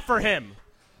 Don't clap for him.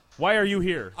 Why are you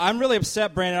here? I'm really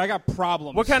upset, Brandon. I got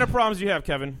problems. What kind of problems do you have,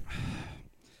 Kevin?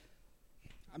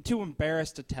 I'm too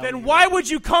embarrassed to tell you. Then why would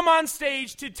you come on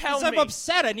stage to tell me? I'm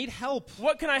upset. I need help.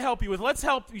 What can I help you with? Let's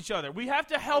help each other. We have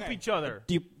to help each other.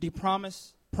 Do you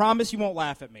promise? Promise you won't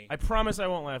laugh at me. I promise I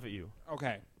won't laugh at you.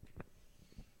 Okay.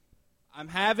 I'm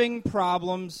having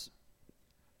problems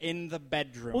in the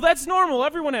bedroom. Well, that's normal.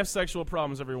 Everyone has sexual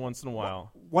problems every once in a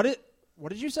while. What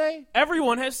did you say?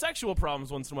 Everyone has sexual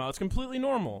problems once in a while. It's completely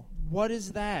normal. What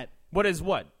is that? What is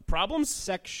what? Problems?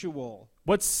 Sexual.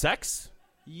 What's sex?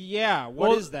 Yeah,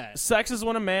 what is that? Sex is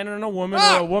when a man and a woman,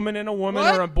 or a woman and a woman,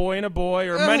 What? or a boy and a boy,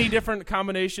 or many different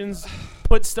combinations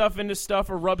put stuff into stuff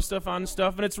or rub stuff on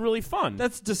stuff, and it's really fun.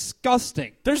 That's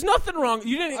disgusting. There's nothing wrong.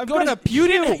 You didn't I'm go to gonna you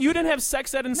didn't puke. you didn't have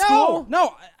sex ed in school?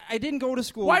 No, I didn't go to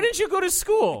school. Why didn't you go to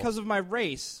school? Because of my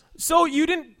race. So you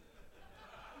didn't.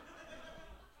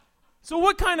 So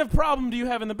what kind of problem do you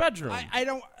have in the bedroom? I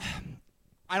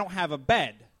don't have a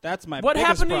bed. That's my What biggest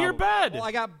happened to your problem. bed? Well,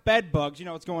 I got bed bugs. You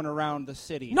know, it's going around the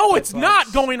city. No, Bed it's bugs.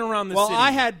 not going around the well, city. I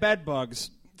had bed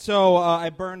bugs, so I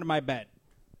burned my bed.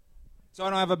 So I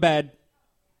don't have a bed.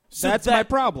 So That's my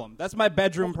problem. That's my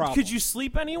bedroom problem. Could you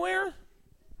sleep anywhere?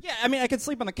 Yeah, I mean, I could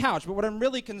sleep on the couch, but what I'm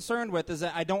really concerned with is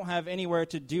that I don't have anywhere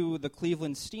to do the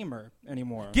Cleveland Steamer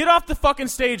anymore. Get off the fucking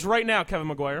stage right now, Kevin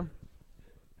McGuire.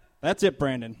 That's it,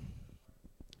 Brandon.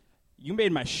 You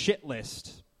made my shit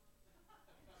list.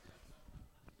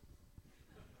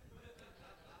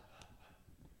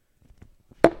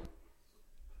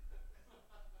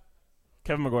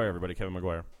 Kevin McGuire, everybody. Kevin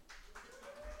McGuire.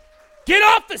 Get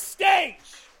off the stage!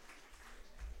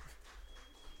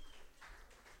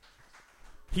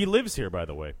 He lives here, by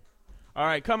the way. All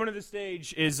right, coming to the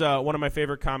stage is one of my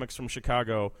favorite comics from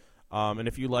Chicago. And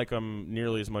if you like him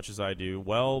nearly as much as I do,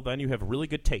 well, then you have really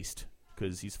good taste,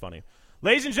 because he's funny.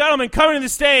 Ladies and gentlemen, coming to the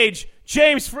stage,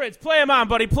 James Fritz. Play him on,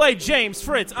 buddy. Play James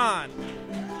Fritz on.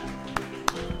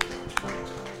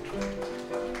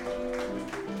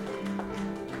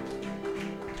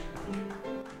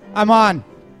 I'm on.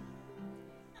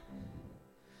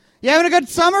 You having a good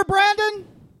summer, Brandon?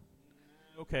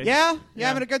 Okay. Yeah? You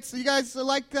having a good... You guys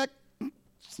like that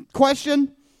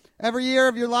question every year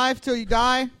of your life till you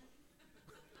die?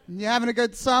 You having a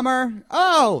good summer?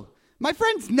 Oh, my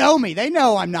friends know me. They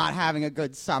know I'm not having a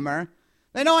good summer.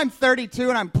 They know I'm 32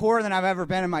 and I'm poorer than I've ever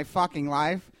been in my fucking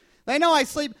life. They know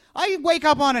I wake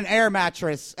up on an air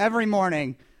mattress every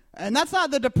morning. And that's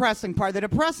not the depressing part. The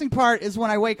depressing part is when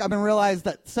I wake up and realize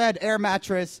that said air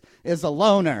mattress is a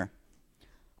loner.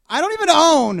 I don't even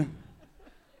own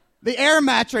the air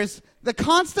mattress. The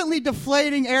constantly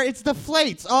deflating air, it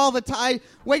deflates all the time. I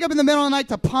wake up in the middle of the night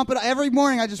to pump it. Every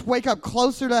morning I just wake up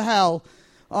closer to hell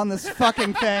on this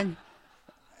fucking thing.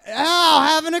 Oh,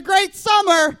 having a great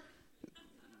summer.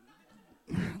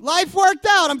 Life worked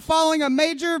out. I'm following a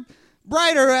major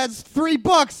writer who has 3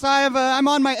 books. I'm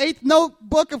on my 8th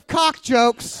notebook of cock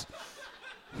jokes.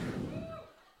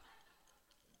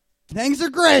 Things are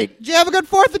great. Did you have a good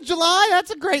 4th of July?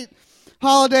 That's a great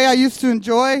holiday I used to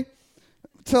enjoy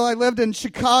till I lived in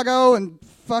Chicago and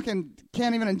fucking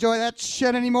can't even enjoy that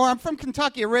shit anymore. I'm from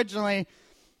Kentucky originally.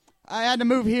 I had to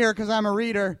move here because I'm a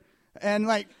reader. And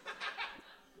like...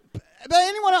 But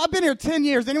I've been here 10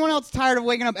 years. Anyone else tired of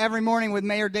waking up every morning with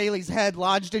Mayor Daley's head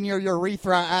lodged in your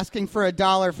urethra asking for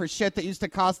 $1 for shit that used to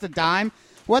cost a dime?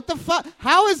 What the fuck?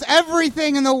 How is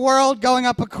everything in the world going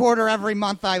up a quarter every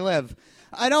month I live?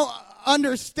 I don't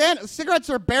understand. Cigarettes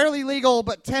are barely legal,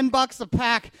 but $10 a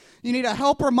pack. You need a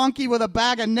helper monkey with a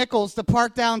bag of nickels to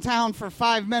park downtown for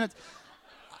 5 minutes.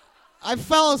 I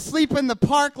fell asleep in the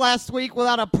park last week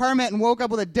without a permit and woke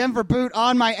up with a Denver boot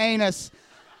on my anus.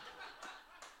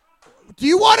 Do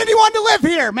you want anyone to live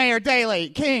here, Mayor Daley,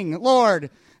 King,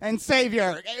 Lord, and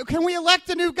Savior? Can we elect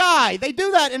a new guy? They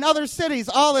do that in other cities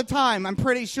all the time, I'm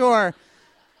pretty sure.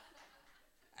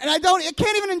 And I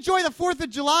can't even enjoy the 4th of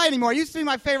July anymore. It used to be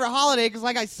my favorite holiday because,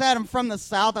 like I said, I'm from the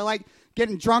South. I like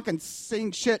getting drunk and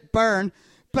seeing shit burn.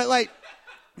 But, like,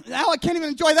 now I can't even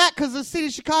enjoy that because the city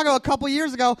of Chicago a couple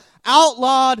years ago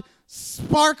outlawed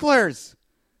sparklers.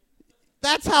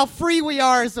 That's how free we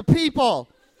are as a people.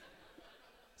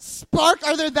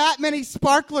 Are there that many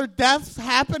sparkler deaths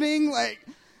happening? Like,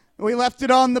 we left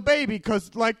it on the baby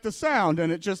because like the sound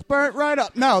and it just burnt right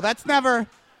up. No, that's never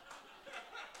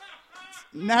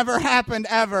happened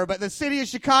ever. But the city of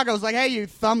Chicago is like, hey, you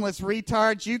thumbless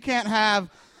retards, you can't have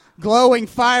glowing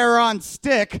fire on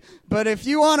stick. But if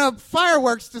you want a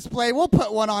fireworks display, we'll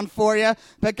put one on for you.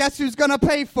 But guess who's going to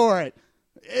pay for it?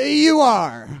 You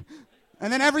are.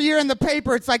 And then every year in the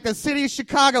paper, it's like the city of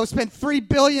Chicago spent $3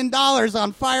 billion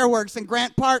on fireworks in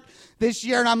Grant Park this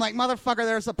year. And I'm like, motherfucker,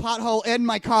 there's a pothole in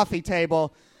my coffee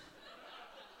table.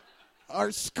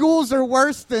 Our schools are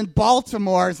worse than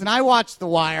Baltimore's, and I watch The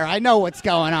Wire. I know what's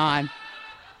going on.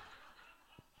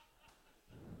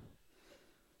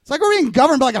 It's like we're being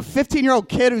governed by like a 15-year-old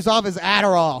kid who's off his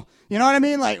Adderall. You know what I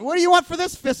mean? Like, what do you want for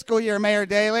this fiscal year, Mayor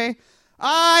Daley?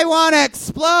 I want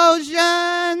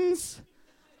explosions.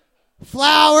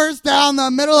 Flowers down the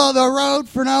middle of the road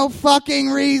for no fucking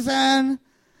reason.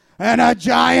 And a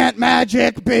giant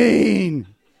magic bean.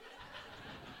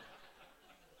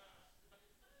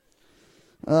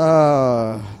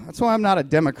 That's why I'm not a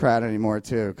Democrat anymore,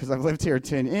 too. Because I've lived here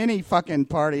 10. Any fucking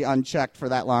party unchecked for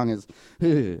that long is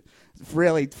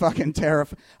really fucking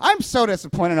terrifying. I'm so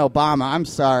disappointed in Obama. I'm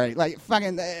sorry. Like,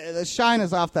 fucking, the shine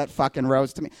is off that fucking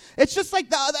rose to me. It's just like,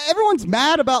 everyone's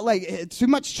mad about, like, too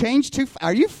much change.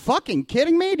 Are you fucking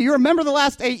kidding me? Do you remember the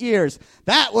last 8 years?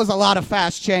 That was a lot of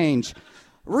fast change.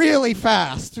 Really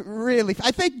fast. Really. I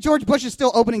think George Bush is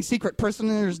still opening secret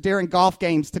prisoners during golf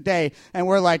games today. And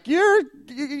we're like, you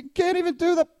can't even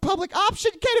do the public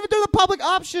option. You can't even do the public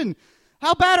option.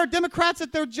 How bad are Democrats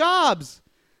at their jobs?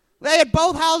 They had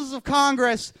both houses of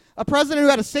Congress, a president who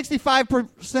had a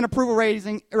 65% approval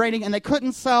rating, and they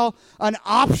couldn't sell an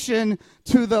option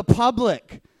to the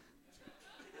public.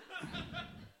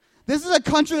 This is a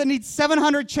country that needs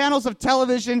 700 channels of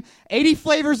television, 80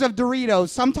 flavors of Doritos,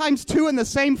 sometimes 2 in the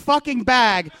same fucking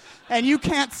bag, and you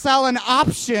can't sell an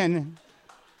option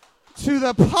to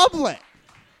the public.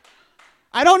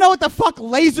 I don't know what the fuck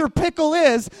laser pickle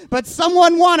is, but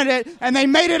someone wanted it, and they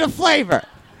made it a flavor.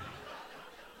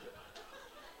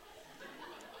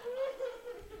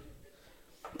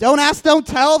 Don't ask, don't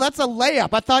tell. That's a layup.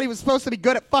 I thought he was supposed to be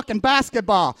good at fucking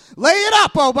basketball. Lay it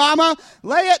up, Obama.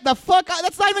 Lay it the fuck up.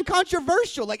 That's not even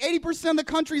controversial. Like 80% of the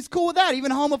country's cool with that.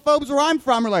 Even homophobes where I'm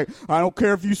from are like, I don't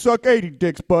care if you suck 80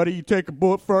 dicks, buddy. You take a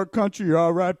bullet for our country, you're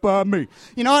all right by me.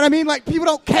 You know what I mean? Like, people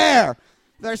don't care.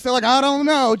 They're still like, I don't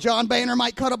know. John Boehner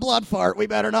might cut a blood fart. We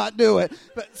better not do it.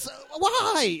 But so,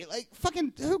 why? Like,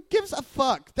 fucking, who gives a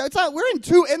fuck? We're in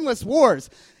 2 endless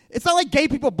wars. It's not like gay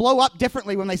people blow up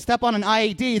differently when they step on an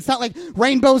IED. It's not like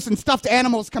rainbows and stuffed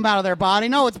animals come out of their body.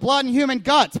 No, it's blood and human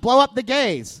guts. Blow up the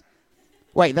gays.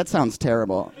 Wait, that sounds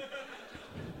terrible.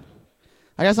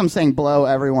 I guess I'm saying blow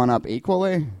everyone up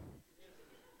equally.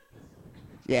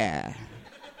 Yeah.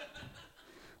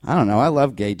 I don't know. I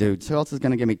love gay dudes. Who else is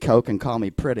going to give me coke and call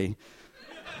me pretty?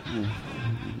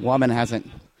 Woman hasn't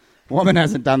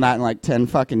done that in like 10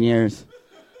 fucking years.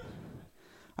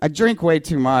 I drink way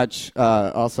too much.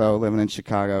 Also, living in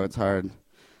Chicago, it's hard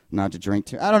not to drink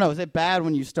too. I don't know. Is it bad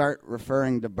when you start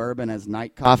referring to bourbon as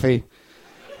night coffee?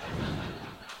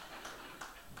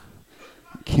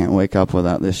 Can't wake up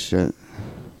without this shit.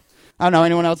 I don't know.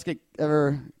 Anyone else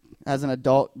ever, as an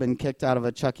adult, been kicked out of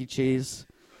a Chuck E. Cheese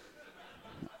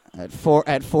at 4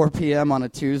 p.m. on a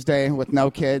Tuesday with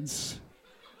no kids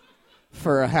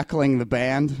for heckling the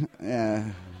band?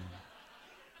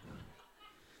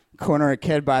 Corner a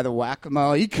kid by the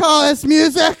whack-a-mole. You call this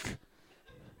music?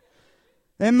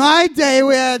 In my day,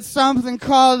 we had something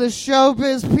called the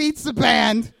Showbiz Pizza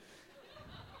Band.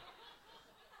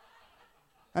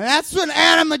 And that's when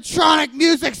animatronic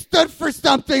music stood for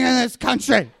something in this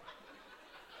country.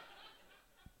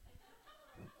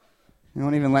 They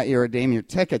won't even let you redeem your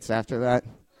tickets after that.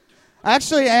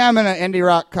 Actually, I am in an indie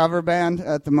rock cover band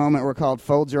at the moment. We're called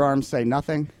Fold Your Arms, Say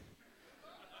Nothing.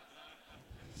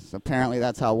 So apparently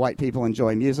that's how white people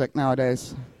enjoy music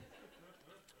nowadays.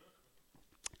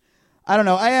 I don't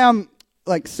know. I am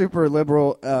like super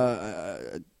liberal.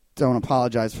 Don't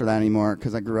apologize for that anymore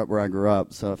because I grew up where I grew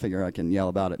up. So I figure I can yell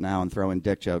about it now and throw in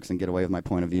dick jokes and get away with my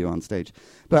point of view on stage.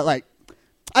 But like,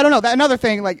 I don't know. Another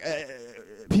thing, like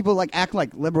people like act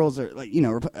like liberals are like, you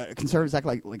know, conservatives act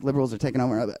like liberals are taking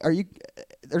over.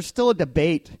 There's still a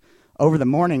debate over the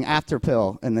morning after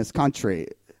pill in this country.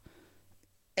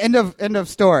 End of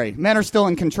story. Men are still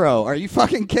in control. Are you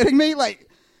fucking kidding me? Like,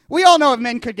 we all know if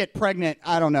men could get pregnant,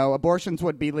 I don't know, abortions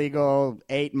would be legal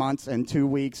 8 months and 2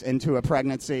 weeks into a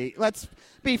pregnancy. Let's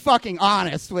be fucking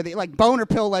honest with you. Like, boner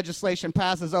pill legislation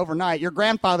passes overnight. Your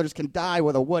grandfathers can die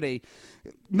with a Woody,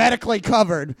 medically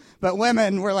covered. But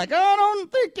women were like, I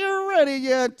don't think you're ready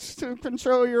yet to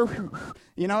control your...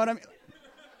 You know what I mean?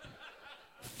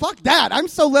 Fuck that. I'm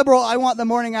so liberal, I want the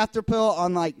morning after pill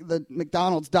on, like, the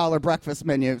McDonald's dollar breakfast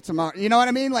menu tomorrow. You know what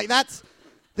I mean? Like, that's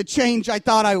the change I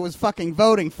thought I was fucking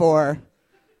voting for.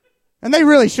 And they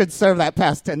really should serve that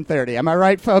past 10:30. Am I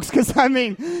right, folks? Because, I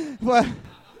mean, what...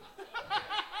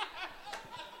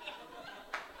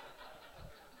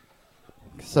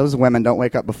 Those women don't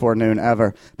wake up before noon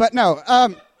ever. But no,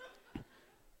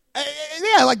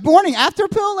 yeah, like morning after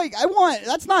pill, like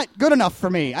that's not good enough for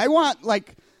me. I want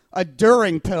like a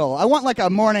during pill. I want like a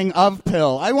morning of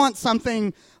pill. I want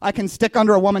something I can stick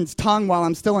under a woman's tongue while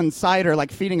I'm still inside her,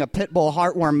 like feeding a pit bull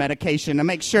heartworm medication to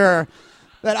make sure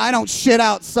that I don't shit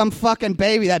out some fucking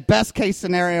baby that best case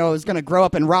scenario is going to grow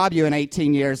up and rob you in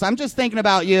 18 years. I'm just thinking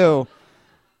about you,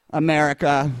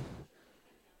 America.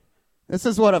 This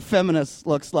is what a feminist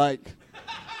looks like.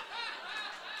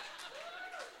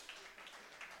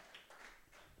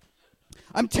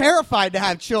 I'm terrified to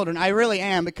have children. I really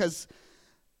am because,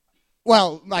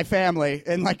 well, my family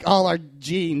and like all our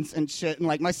genes and shit. And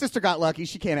like my sister got lucky.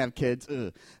 She can't have kids.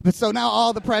 Ugh. But so now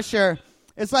all the pressure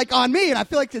is like on me. And I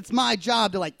feel like it's my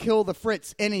job to like kill the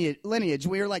Fritz lineage.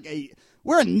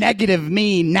 We're a negative,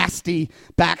 mean, nasty,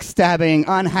 backstabbing,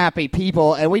 unhappy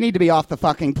people. And we need to be off the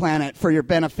fucking planet for your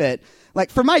benefit. Like,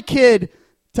 for my kid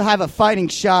to have a fighting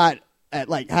shot at,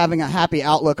 like, having a happy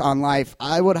outlook on life,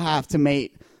 I would have to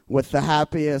mate with the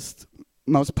happiest,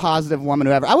 most positive woman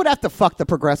who ever... I would have to fuck the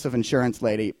Progressive insurance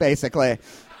lady, basically.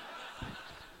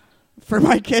 For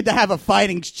my kid to have a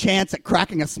fighting chance at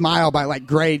cracking a smile by, like,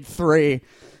 grade 3. And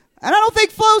I don't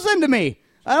think Flo's into me.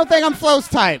 I don't think I'm Flo's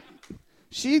type.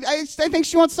 I think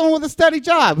she wants someone with a steady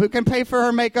job who can pay for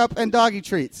her makeup and doggy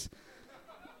treats.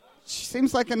 She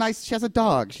seems like she has a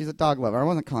dog. She's a dog lover. I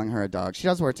wasn't calling her a dog. She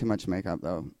does wear too much makeup,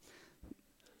 though.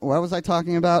 What was I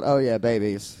talking about? Oh, yeah,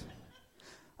 babies.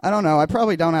 I don't know. I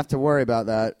probably don't have to worry about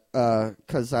that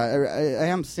because I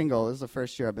am single. This is the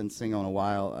first year I've been single in a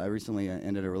while. I recently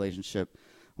ended a relationship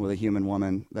with a human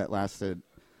woman that lasted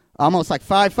almost like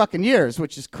 5 fucking years,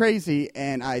 which is crazy,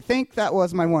 and I think that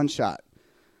was my one shot.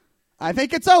 I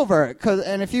think it's over,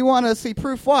 and if you want to see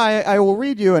proof why, I will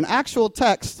read you an actual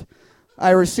text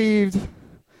I received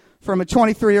from a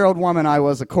 23-year-old woman I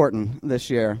was courting this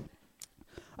year.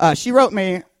 She wrote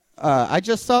me, I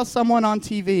just saw someone on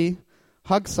TV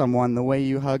hug someone the way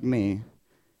you hug me.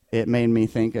 It made me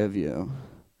think of you.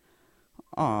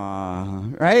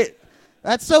 Aww, right?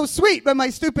 That's so sweet, but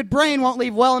my stupid brain won't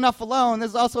leave well enough alone.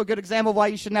 This is also a good example of why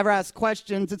you should never ask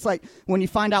questions. It's like when you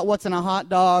find out what's in a hot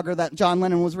dog or that John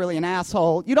Lennon was really an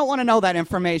asshole. You don't want to know that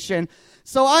information.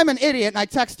 So I'm an idiot, and I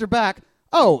text her back,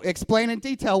 "Oh, explain in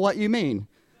detail what you mean."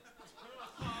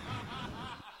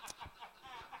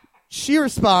 She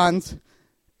responds,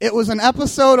 "It was an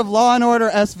episode of Law & Order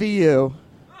SVU."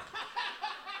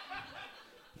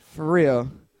 For real.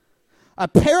 A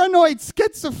paranoid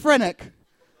schizophrenic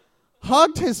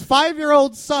hugged his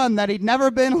 5-year-old son that he'd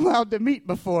never been allowed to meet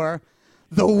before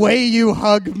the way you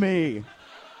hug me.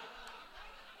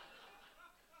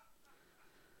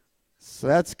 So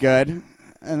that's good.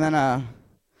 And then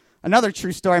another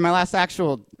true story. My last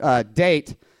actual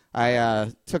date,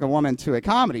 I took a woman to a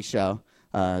comedy show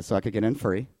so I could get in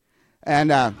free. And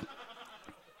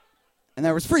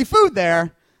there was free food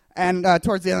there. And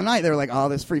towards the end of the night, they were like, "Oh,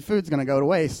 this free food's going to go to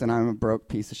waste." And I'm a broke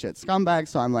piece of shit scumbag,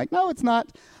 so I'm like, "No, it's not.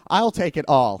 I'll take it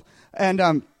all." And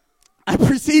I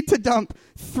proceed to dump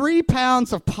 3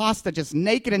 pounds of pasta just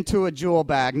naked into a jewel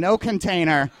bag, no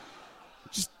container.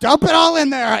 Just dump it all in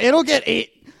there. It'll get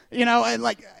eaten. You know, and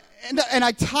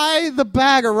I tie the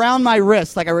bag around my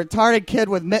wrist like a retarded kid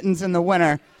with mittens in the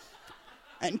winter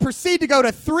and proceed to go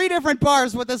to 3 different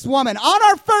bars with this woman on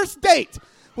our first date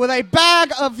with a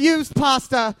bag of used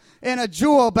pasta in a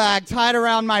jewel bag tied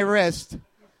around my wrist.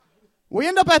 We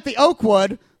end up at the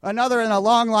Oakwood, another in a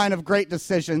long line of great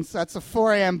decisions. That's a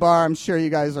 4 a.m. bar I'm sure you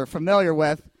guys are familiar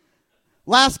with.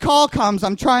 Last call comes.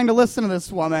 I'm trying to listen to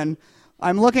this woman.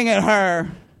 I'm looking at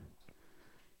her,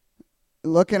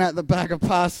 looking at the bag of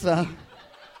pasta,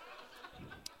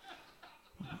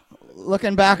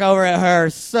 looking back over at her,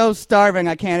 so starving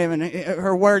I can't even,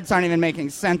 her words aren't even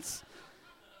making sense.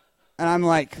 And I'm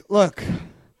like, "Look,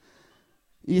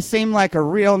 you seem like a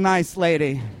real nice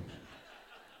lady,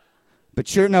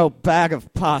 but you're no bag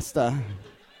of pasta."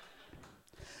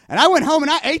 And I went home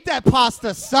and I ate that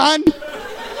pasta, son.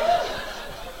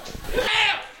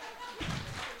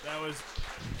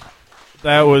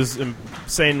 That was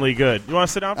insanely good. You want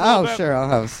to sit down for a little bit? Oh, sure, I'll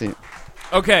have a seat.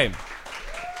 Okay.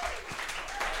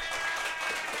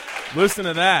 Listen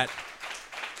to that.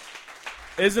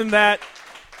 Isn't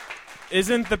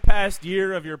the past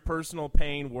year of your personal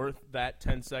pain worth that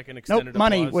 10-second extended Nope,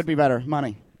 money applause? would be better.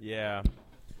 Money. Yeah.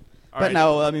 But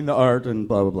no, I mean the art and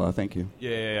blah, blah, blah. Thank you.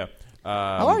 Yeah.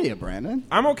 How are you, Brandon?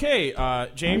 I'm okay.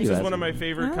 James you, is one of Ezra? my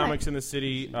favorite All comics in the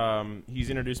city. He's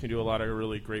introduced me to a lot of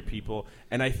really great people,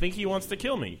 and I think he wants to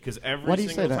kill me because every Why do you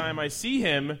single say that? time I see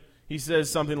him, he says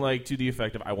something like to the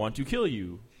effect of, "I want to kill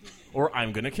you," or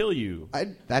 "I'm going to kill you."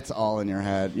 That's all in your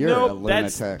head. You're a Nope,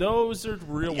 lunatic. those are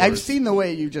real words. I've seen the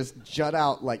way you just jut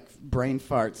out like brain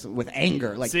farts with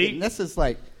anger. Like, See? and this is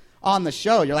like on the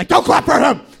show. You're like, "Don't clap for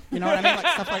him." You know what I mean?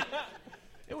 Like stuff like.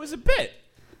 It was a bit.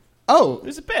 Oh, It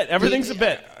was a bit. Everything's a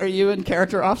bit. Are you in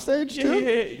character offstage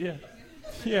too?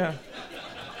 Yeah.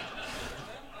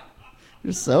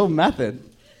 You're so method.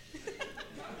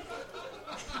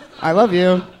 I love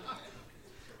you.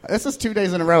 This is 2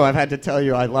 days in a row I've had to tell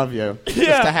you I love you. Just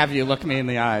Yeah. to have you look me in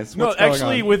the eyes. No, What's going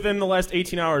actually, on? within the last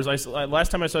 18 hours, last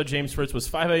time I saw James Fritz was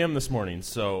 5 a.m. this morning,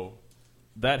 so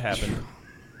that happened.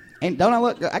 And don't I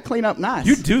look? I clean up nice.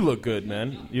 You do look good,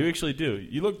 man. You actually do.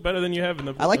 You look better than you have in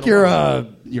the. I like in a while.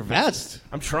 your vest.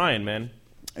 I'm trying, man.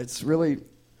 It's really.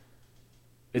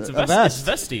 It's a A vest. vest. It's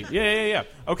vesty. Yeah.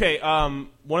 Okay.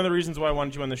 One of the reasons why I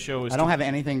wanted you on the show is I don't have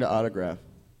anything to autograph.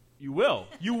 You will.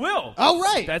 Oh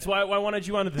right. That's why I wanted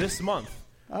you on this month.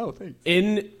 Oh thanks.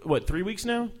 In what? 3 weeks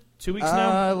now? 2 weeks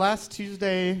now? Last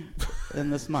Tuesday in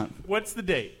this month. What's the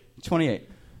date? 28.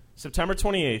 September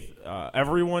 28th,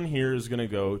 everyone here is going to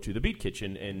go to the Beat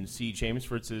Kitchen and see James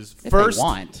Fritz's If first. they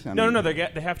want. I No, mean-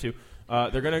 they have to.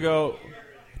 They're going to go.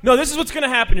 No, this is what's going to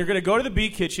happen. You're going to go to the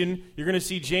Beat Kitchen. You're going to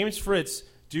see James Fritz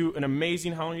do an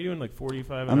amazing. How long are you doing? Like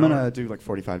 45. I'm gonna do like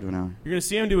 45 to an hour. You're going to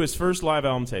see him do his first live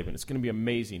album tape, and it's going to be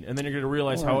amazing. And then you're going to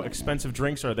realize how expensive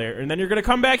drinks are there. And then you're going to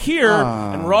come back here,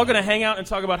 and we're all going to hang out and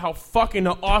talk about how fucking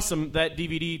awesome that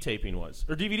DVD taping was.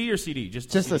 Or DVD or CD?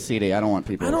 Just a CD. I don't want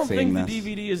people I don't seeing think this.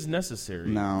 the DVD is necessary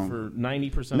No. for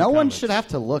 90% No of one comics. should have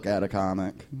to look at a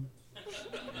comic.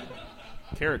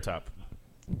 Carrot Top.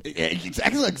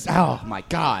 Oh my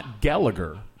God.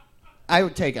 Gallagher. I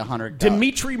would take $100.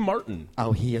 Dimitri Martin.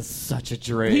 Oh, he is such a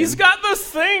dream. He's got those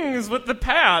things with the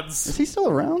pads. Is he still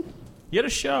around? He had a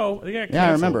show. I think I Yeah,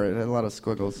 I remember it. It had a lot of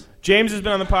squiggles. James has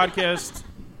been on the podcast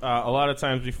a lot of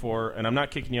times before, and I'm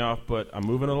not kicking you off, but I'm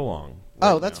moving it along.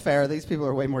 Oh, that's fair. These people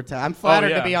are way more talented. I'm flattered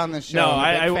Oh, yeah. to be on the show. No,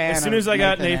 I'm a big fan as soon as I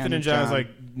got of Nathan and John, I was like,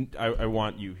 I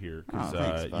want you here because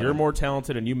thanks, buddy. you're more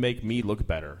talented and you make me look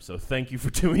better. So thank you for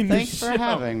doing this Thanks for show.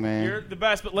 having me. You're the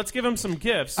best. But let's give him some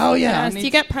gifts. Oh yeah, Yes, you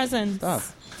get presents.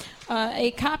 stuff.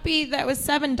 A copy that was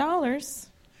 $7.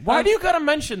 Why do you gotta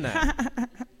mention that?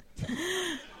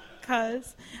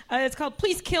 Because it's called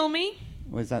 "Please Kill Me: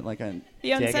 Was that like a The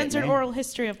dig at Uncensored me? Oral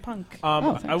History of Punk"?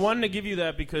 thanks. I wanted to give you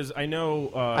that because I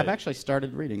know I've actually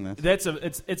started reading this.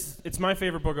 it's my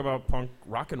favorite book about punk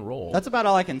rock and roll. That's about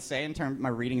all I can say in terms. My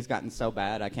reading's gotten so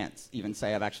bad I can't even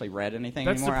say I've actually read anything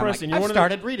That's anymore. depressing. I'm You're like, one I've of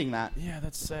the- started reading that. Yeah,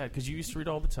 that's sad because you used to read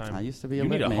all the time. I used to be a You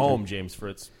lit need a major. home, James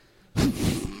Fritz.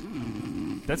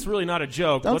 That's really not a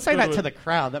joke. Don't Let's say go that to to the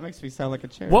crowd. That makes me sound like a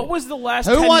charity. What was the last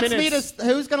Who 10 wants minutes? me to?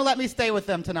 Who's going to let me stay with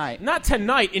them tonight? Not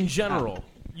tonight, in general.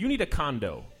 You need a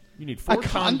condo. You need A four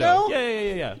condo?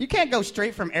 Yeah. You can't go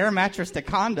straight from air mattress to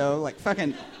condo. Like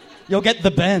fucking, you'll get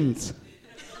the Benz.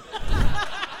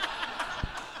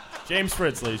 James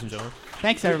Fritz, ladies and gentlemen.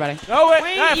 Thanks everybody. Oh, wait.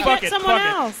 Wait, Ah, you fuck get it. someone Fuck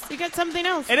else. You get something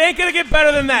else. It ain't going to get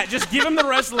better than that. Just give him the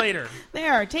rest later.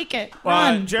 There, take it.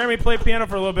 Run. Jeremy, play piano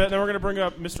for a little bit, and then we're going to bring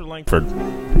up Mr. Langford.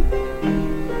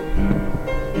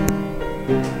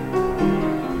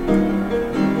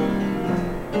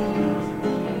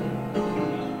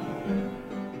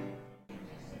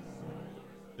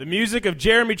 The music of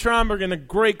Jeremy Tromberg and the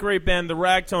great, great band, the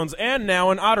Ragtones, and now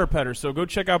an Otterpetter. So go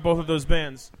check out both of those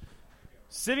bands.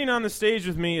 Sitting on the stage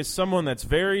with me is someone that's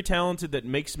very talented that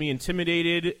makes me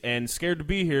intimidated and scared to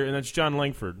be here, and that's John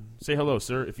Langford. Say hello,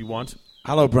 sir, if you want.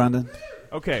 Hello, Brandon.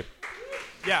 Okay.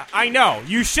 Yeah, I know.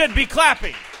 You should be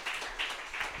clapping.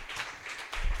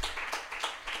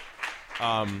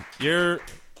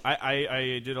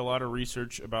 I did a lot of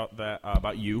research about that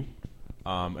about you,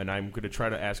 and I'm going to try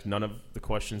to ask none of the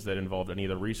questions that involved any of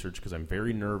the research because I'm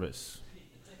very nervous.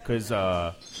 Because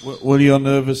will your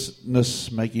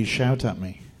nervousness make you shout at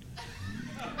me?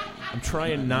 I'm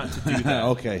trying not to do that.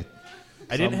 Okay.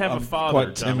 I didn't have I'm a father,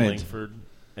 quite John timid. Langford,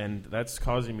 and that's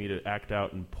causing me to act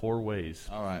out in poor ways.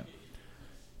 All right.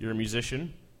 You're a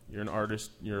musician. You're an artist.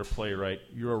 You're a playwright.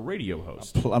 You're a radio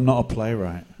host. I'm not a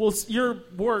playwright. Well, your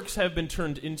works have been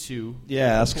turned into.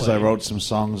 Yeah, that's because I play. wrote some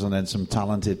songs and then some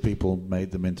talented people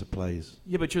made them into plays.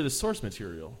 Yeah, but you're the source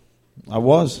material. I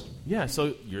was. Yeah,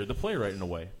 so you're the playwright in a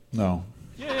way. No.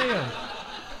 Yeah.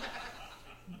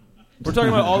 We're talking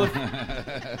about all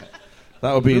the.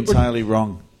 That would be entirely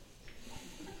wrong.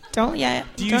 Don't yell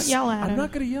at him. I'm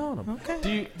not going to yell at him.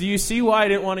 Okay. Do you see why I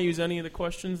didn't want to use any of the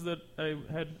questions that I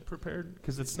had prepared?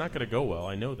 Because it's not going to go well.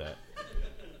 I know that.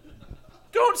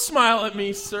 Don't smile at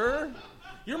me, sir.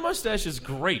 Your mustache is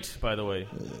great, by the way.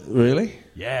 Really?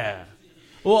 Yeah.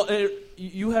 Well,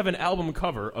 you have an album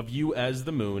cover of you as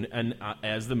the moon, and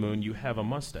as the moon, you have a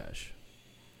mustache.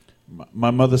 My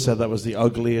mother said that was the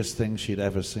ugliest thing she'd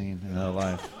ever seen in her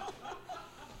life.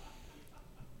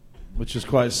 Which is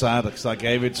quite sad because I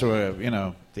gave it to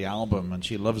her, the album, and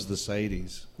she loves the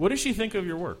Sadies. What does she think of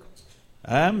your work?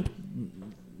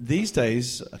 These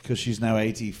days, because she's now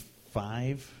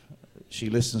 85, she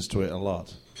listens to it a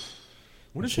lot.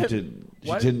 What is She that?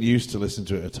 didn't used to listen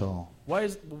to it at all. Why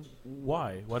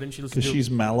didn't she listen to Because it? she's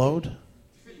mellowed.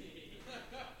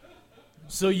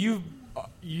 So you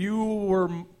were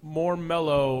more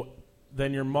mellow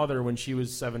than your mother when she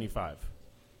was 75.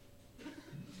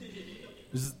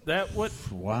 Is that what?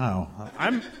 Wow.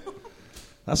 I'm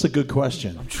That's a good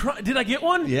question. Did I get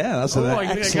one? Yeah, that's Oh, an I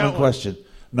think I got excellent one. question.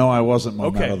 No, I wasn't more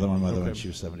Okay. mellow than my mother when Okay. she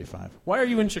was 75. Why are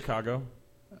you in Chicago?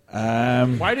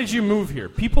 Um, Why did you move here?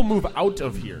 People move out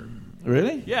of here.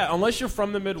 Really? Yeah, unless you're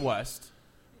from the Midwest.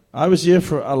 I was here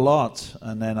for a lot,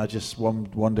 and then I just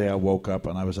one day I woke up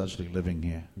and I was actually living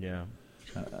here. Yeah.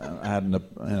 I had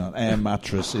an air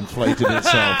mattress inflated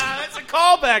itself. That's a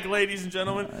callback, ladies and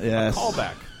gentlemen. Yes. A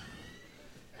callback.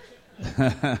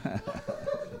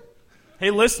 Hey,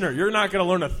 listener, you're not going to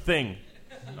learn a thing.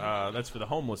 That's for the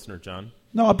home listener, John.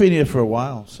 No, I've been here for a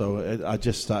while, so I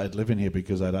just started living here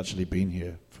because I'd actually been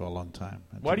here for a long time.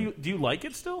 Why do you like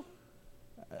it still?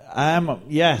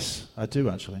 Yes, I do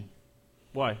actually.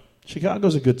 Why?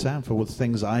 Chicago's a good town for the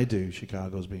things I do.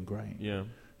 Chicago's been great. Yeah.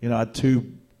 I had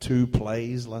two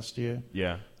plays last year.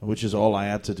 Yeah. Which is all I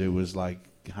had to do was like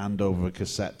hand over a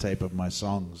cassette tape of my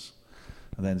songs,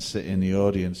 and then sit in the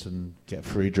audience and get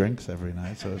free drinks every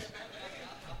night. So,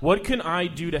 What can I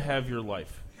do to have your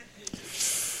life?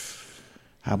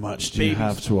 how much do you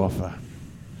have to offer?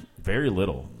 Very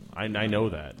little. I know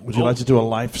that. Would you like to do a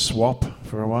life swap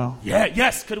for a while? Yeah,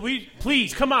 yes. Could we?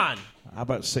 Please, come on. How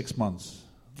about 6 months?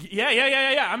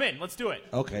 Yeah. I'm in. Let's do it.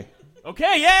 Okay.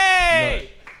 Okay, yay!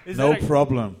 Is No that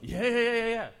problem.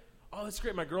 Yeah. oh, that's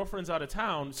great. My girlfriend's out of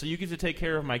town, so you get to take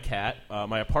care of my cat.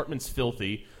 My apartment's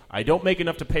filthy. I don't make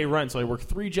enough to pay rent, so I work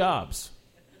 3 jobs.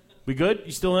 We good?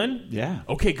 You still in? Yeah.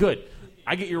 Okay, good.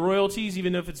 I get your royalties,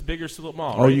 even if it's big or small.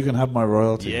 Oh, right? you can have my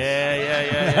royalties.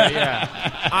 Yeah.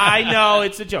 I know,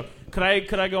 it's a joke. Could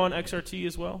I go on XRT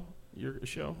as well? Your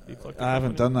show? I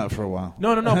haven't done that for a while.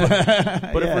 No.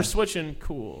 But if Yeah. we're switching,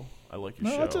 cool. I like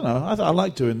your show. I don't know. I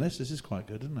like doing this. This is quite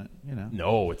good, isn't it? You know.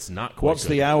 No, it's not quite What's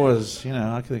good. the hours? You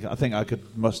know, I think I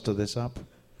could muster this up.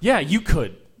 Yeah, you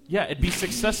could. Yeah, it'd be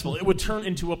successful. It would turn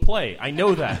into a play. I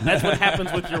know that. That's what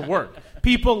happens with your work.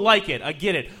 People like it. I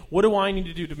get it. What do I need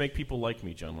to do to make people like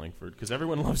me, John Langford? Because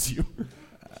everyone loves you.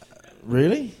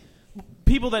 Really?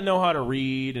 People that know how to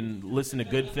read and listen to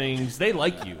good things, they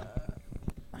like you.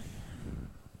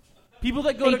 People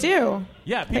that go They to do.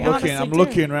 Yeah, They people honestly I'm do.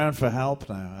 looking around for help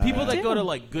now. people that do. go to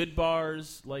like good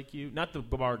bars like you, not the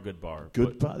bar Good Bar.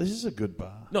 Good but- bar. This is a good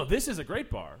bar. No, this is a great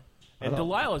bar. And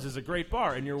Delilah's is a great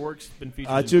bar, and your work's been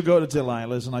featured. I in- do go to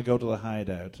Delilah's and I go to the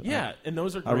Hideout. Yeah, and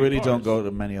those are I great really bars. don't go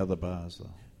to many other bars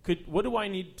though. What do I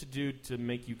need to do to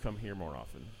make you come here more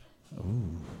often?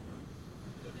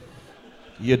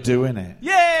 You're doing it.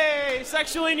 Yay!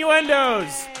 Sexual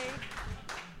innuendos!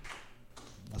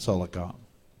 That's all I got.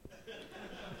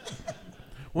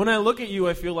 When I look at you,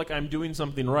 I feel like I'm doing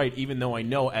something right, even though I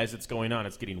know as it's going on,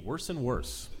 it's getting worse and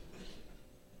worse.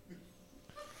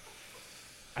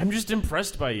 I'm just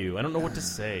impressed by you. I don't know what to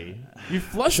say. You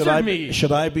flustered me.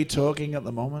 Should I be talking at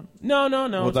the moment? No.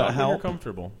 Would It's that all when help? You're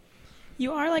comfortable.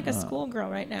 You are like a schoolgirl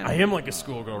right now. I am like a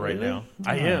schoolgirl right now.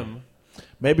 I am.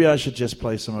 Maybe I should just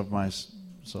play some of my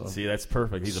sort of. See, that's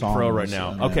perfect. He's a songs pro right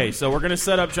now. and, Okay, so we're going to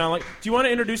set up John. Do you want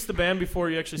to introduce the band before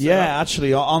you actually set Yeah, up?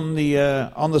 actually, on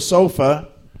the sofa,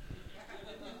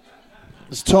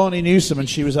 there's Tony Newsom, and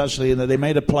she was actually in there. They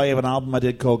made a play of an album I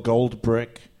did called Gold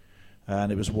Brick,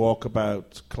 and it was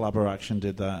Walkabout. Collaboration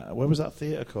did that. Where was that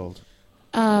theatre called?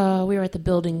 We were at the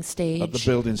building stage. At the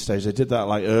building stage. They did that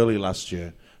like early last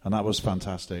year, and that was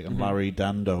fantastic. And Larry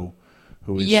Dando,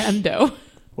 who is Yando.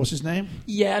 What's his name?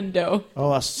 Yando.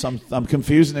 Oh, I'm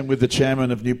confusing him with the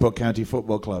chairman of Newport County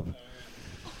Football Club,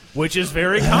 Which is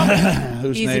very common.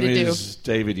 whose Easy name to do. is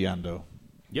David Yando.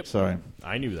 Yep. Sorry.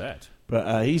 I knew that.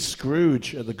 But he's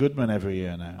Scrooge at the Goodman every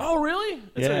year now. Oh, really?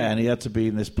 That's Yeah, and he had to be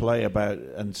in this play about,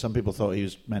 and some people thought he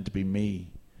was meant to be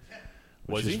me,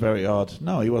 which Was is he? very odd.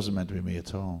 No, he wasn't meant to be me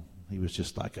at all. He was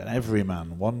just like an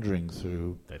everyman wandering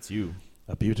through That's you.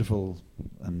 a beautiful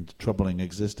and troubling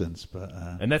existence. But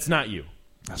And that's not you.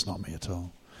 that's not me at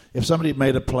all. If somebody had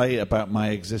made a play about my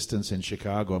existence in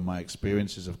Chicago and my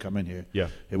experiences of coming here, Yeah.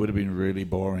 it would have been really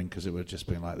boring because it would have just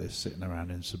been like this, sitting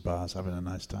around in some bars having a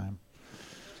nice time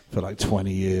for like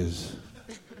 20 years.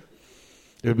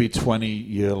 It would be a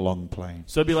 20-year-long play.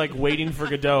 So it'd be like Waiting for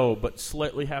Godot, but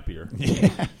slightly happier.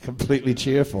 Yeah, completely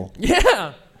cheerful.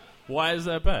 Yeah. Why is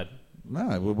that bad?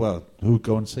 No, well, who would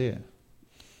go and see it?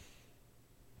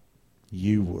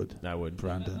 You would, I would.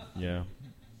 Brandon. Yeah.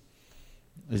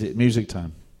 Is it music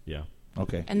time? Yeah.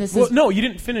 Okay. And this Well, is no, you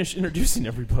didn't finish introducing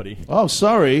everybody. Oh,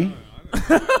 sorry.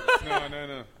 No.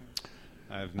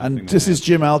 I have nothing And to this add. is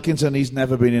Jim Elkington. He's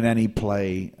never been in any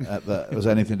play that has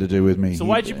anything to do with me. So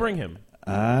why'd you bring him?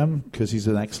 Because he's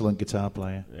an excellent guitar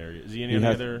player. There he is. Is he any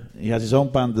other? He has his own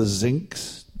band, The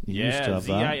Zincs. He used to Yeah, have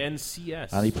that.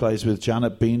 Zincs. And he plays with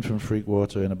Janet Bean from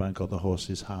Freakwater in a band called The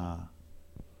Horse's Ha.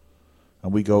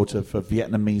 And we go for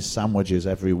Vietnamese sandwiches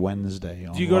every Wednesday.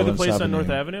 Do you go to the place on North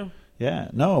Avenue? Yeah,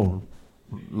 no.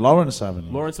 Lawrence Avenue.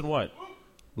 Lawrence and what?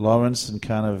 Lawrence and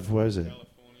kind of, where is it?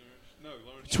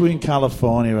 Between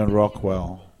California and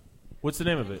Rockwell. What's the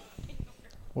name of it?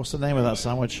 What's the name of that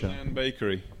sandwich shop? And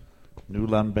bakery.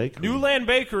 Newland Bakery. Newland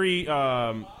Bakery.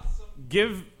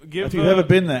 Give. Have you ever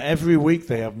been there? Every week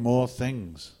they have more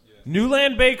things.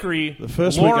 Newland Bakery. The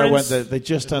first Lawrence, week I went there, they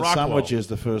just and had Rockwell. sandwiches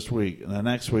the first week. And the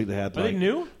next week they had Are they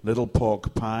new? little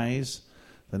pork pies.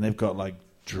 Then they've got like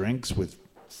drinks with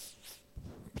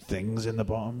things in the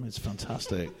bottom. It's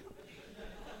fantastic.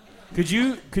 Could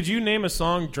you name a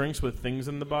song "Drinks with Things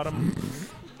in the Bottom"?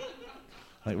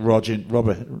 Like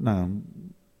Robert,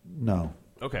 no.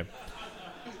 Okay.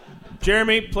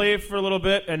 Jeremy, play it for a little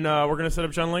bit, and we're going to set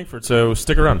up John Langford, so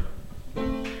stick around.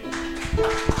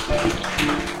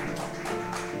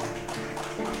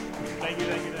 Thank you.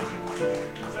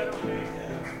 Is that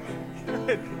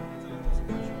okay?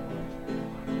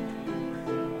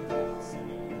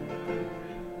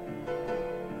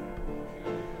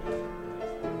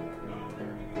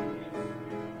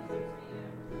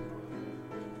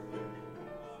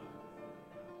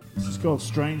 It's called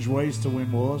Strange Ways to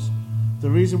Win Wars. The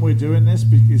reason we're doing this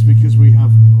is because we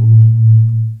have...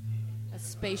 a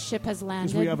spaceship has Because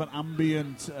landed. we have an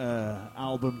ambient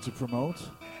album to promote.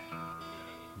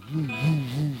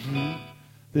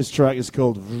 This track is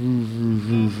called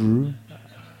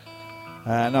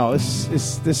no,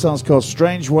 this song's called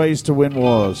Strange Ways to Win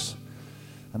Wars.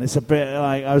 And it's a bit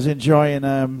like, I was enjoying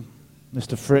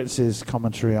Mr. Fritz's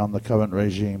commentary on the current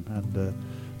regime, and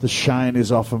the shine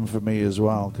is off them for me as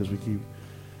well, because we keep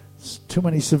too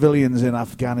many civilians in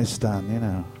Afghanistan, you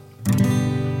know.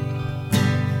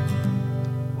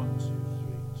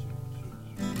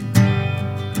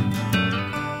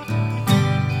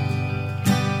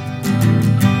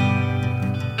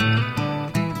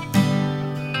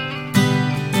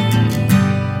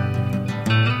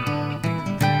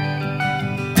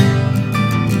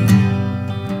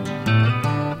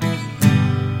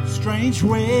 Strange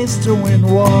ways to win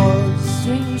wars.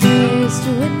 Strange ways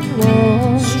to win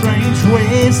wars. Strange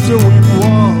ways to win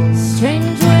wars.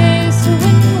 Strange ways to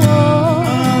win wars.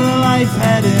 Life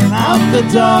heading out the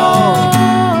door.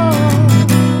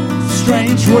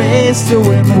 Strange ways to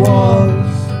win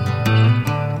wars.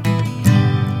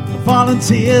 The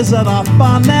volunteers that are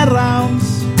on their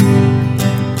rounds,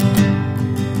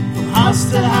 from house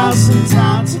to house and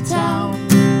town to town,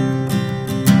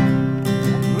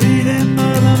 reading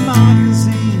murder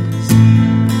magazines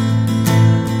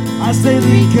as they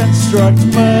reconstruct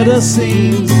murder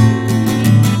scenes.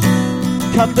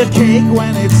 Cut the cake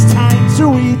when it's time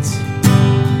to eat.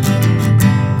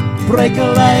 Break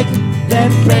a leg,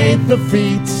 then bathe the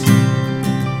feet.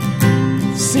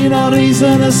 See no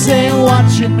reason to say what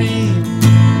you mean.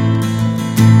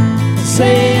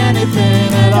 Say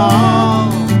anything at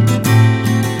all.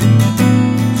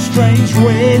 Strange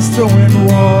ways to win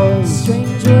wars.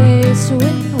 Strange ways to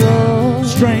win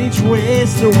wars. Strange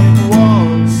ways to win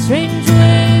wars. Strange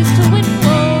ways to win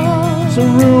wars. It's a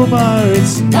rumor,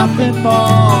 it's nothing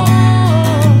more.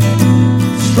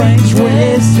 Strange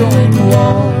ways to win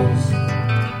wars.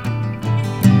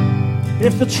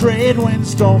 If the trade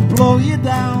winds don't blow you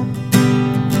down,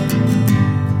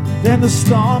 then the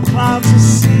storm clouds are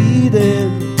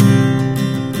seeded.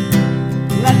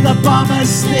 Let the bombers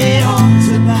stay home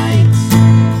tonight.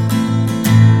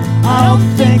 I don't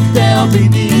think they'll be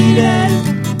needed.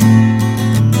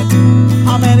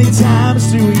 How many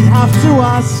times do we have to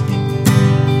ask?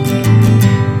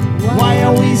 Why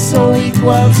are we so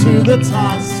equal to the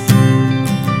task?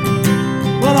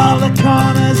 With all the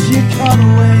corners you cut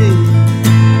away,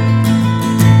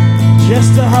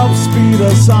 just to help speed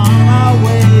us on our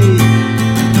way.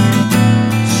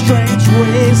 Strange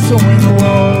ways to win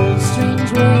wars.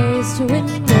 Strange ways to win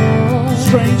wars.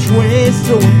 Strange ways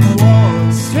to win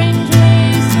wars. Strange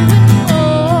ways to win wars.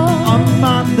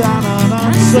 Unmanned and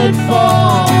unanswered for.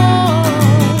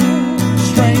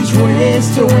 Strange ways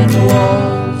to win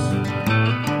wars.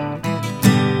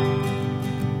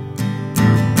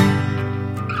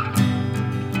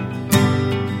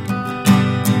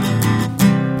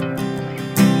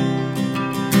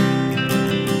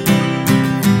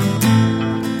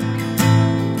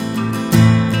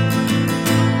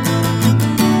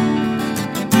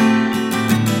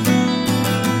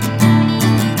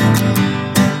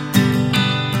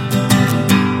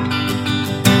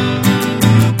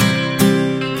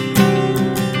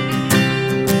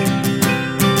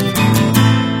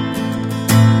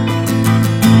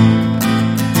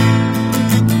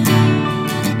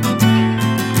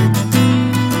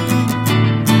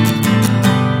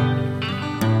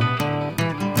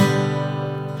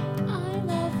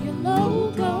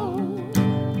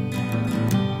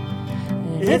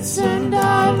 It's earned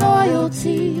our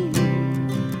loyalty.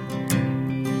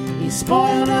 He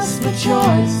spoiled us for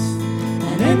choice,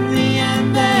 and in the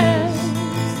end there's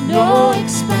no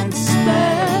expense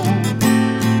spared,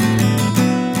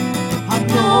 and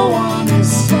no one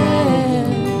is spared.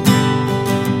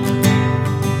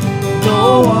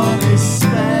 No one is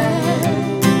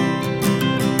spared.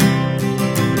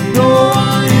 No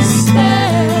one is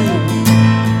spared.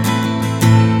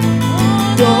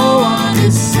 No one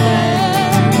is spared.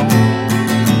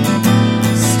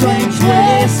 Strange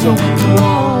ways to win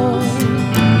wars.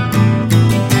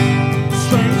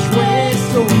 Strange ways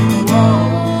to win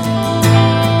wars.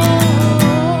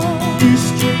 New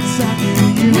streets and new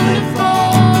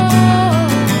uniforms.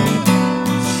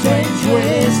 Strange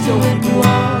ways to win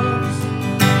wars.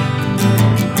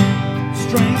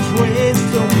 Strange ways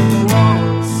to win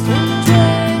wars. Strange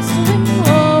ways to win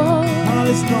wars. Now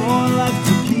there's no one left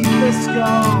to keep us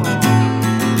going.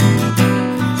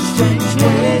 Strange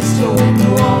ways to win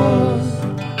wars.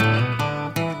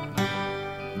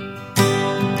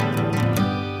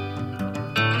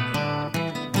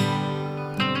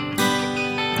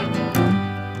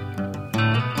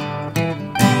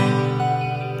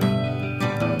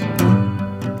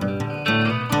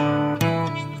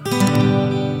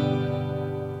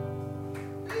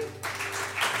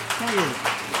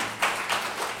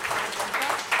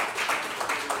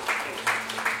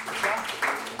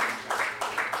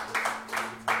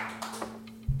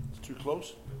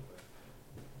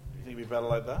 think it'd be better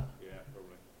like that? Yeah,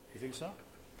 probably. You think so?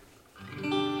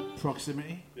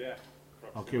 Proximity? Yeah.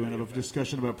 Okay, we're going to have a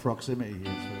discussion about proximity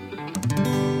here.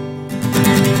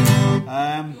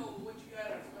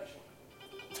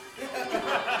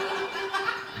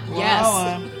 Yes.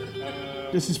 Well,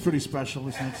 this is pretty special,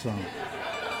 isn't it, song?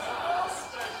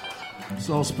 It's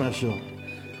all special.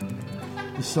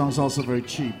 This song's also very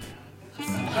cheap. It's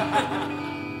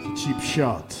a cheap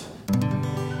shot.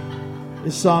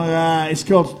 This song, it's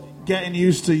called Getting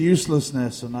Used to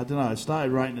Uselessness, and I don't know, I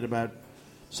started writing it about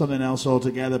something else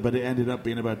altogether, but it ended up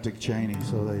being about Dick Cheney,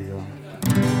 so there you go.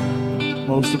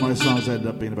 Most of my songs end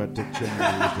up being about Dick Cheney usually.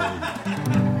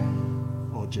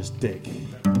 Or just Dick, as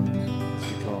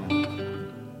we call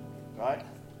him. Right?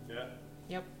 Yeah.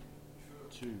 Yep.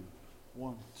 2,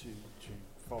 1, 2, 3,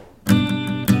 4.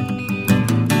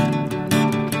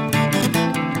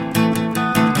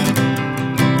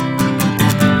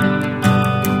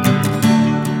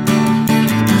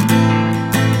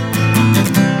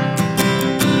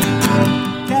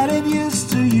 Getting used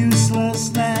to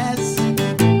uselessness.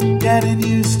 Getting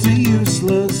used to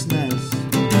uselessness.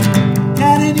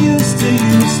 Getting used to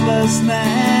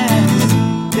uselessness.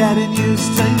 Getting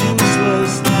used to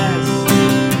uselessness.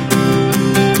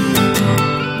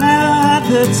 Never had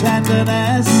the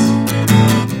tenderness.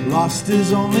 Lost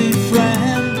his only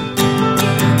friend.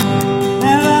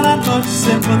 Never had much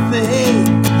sympathy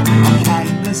or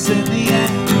kindness in the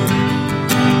end.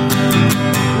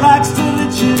 Rags to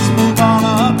riches, move on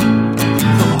up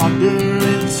from hunger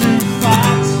into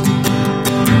fat.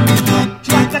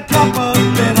 Drink the cup of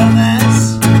bitterness.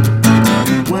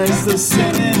 Where's the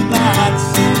sin in that?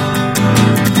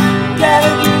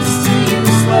 Getting used to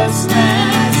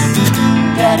uselessness.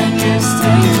 Getting used to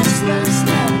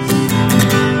uselessness.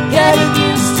 Getting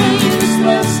used to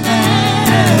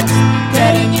uselessness.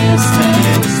 Getting used to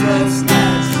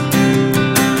uselessness.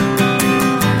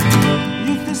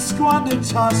 Youth is squandered,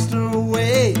 tossed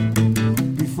away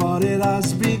before it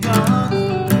has begun.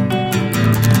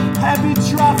 Heavy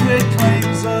traffic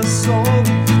claims a soul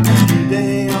every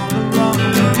day on the run.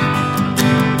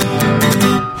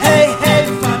 Hey, hey,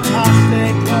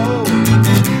 fantastic, oh,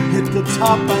 hit the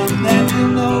top and then you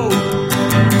know.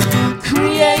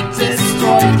 Create,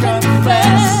 destroy,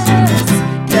 confess.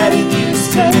 Getting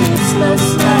used to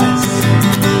uselessness.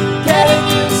 Getting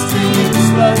used to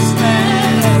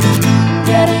uselessness.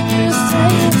 Getting used to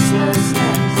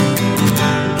uselessness.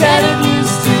 Getting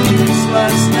used to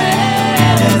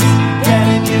uselessness.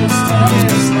 Getting used to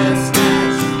uselessness.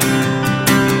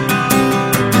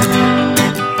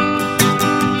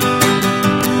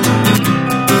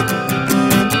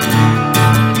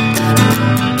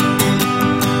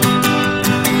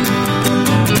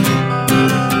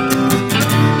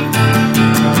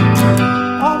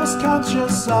 Always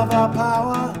conscious of our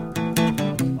power.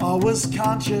 Always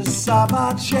conscious of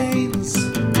our chains.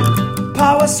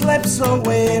 Power slips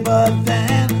away, but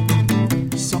then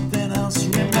something else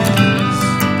remains.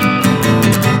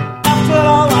 After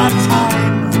all our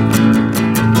time,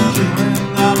 killing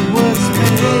that was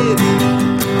made.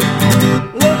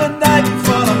 Living night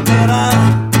for the bitter,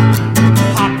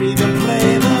 happy to play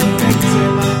the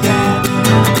victim again.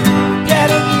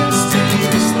 Getting used to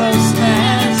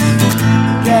uselessness.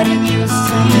 Getting used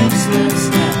to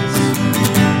uselessness.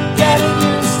 Getting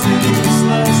used to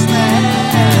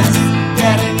uselessness.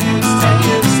 Getting used to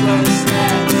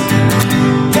uselessness.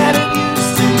 Getting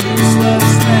used to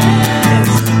uselessness.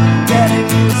 Getting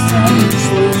used to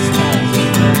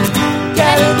uselessness.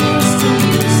 Getting used to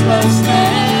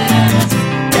uselessness.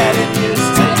 Getting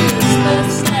used to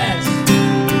uselessness.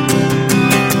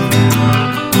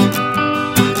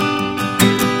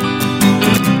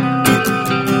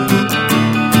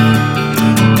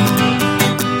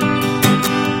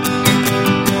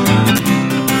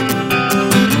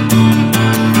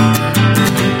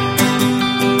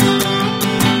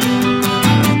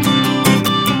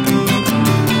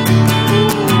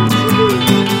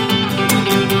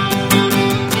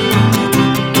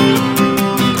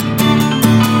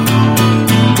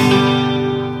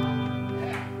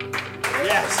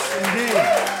 Yes, indeed.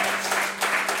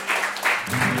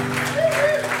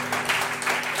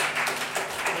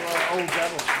 Old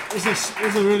Devil. This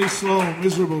is a really slow,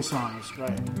 miserable song. It's great.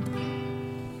 I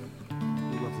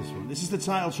love this one. This is the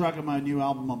title track of my new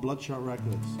album on Bloodshot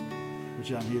Records,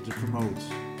 which I'm here to promote.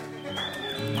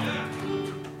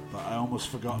 But I almost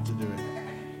forgot to do it.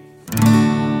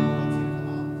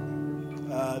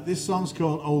 This song's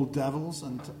called Old Devils,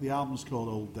 and the album's called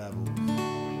Old Devils.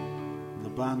 And the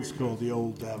band's called The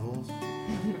Old Devils.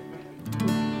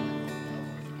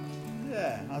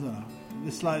 Yeah, I don't know.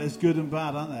 It's like there's good and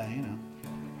bad, aren't there? You know,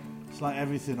 it's it's like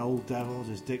everything Old Devils.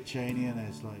 There's Dick Cheney and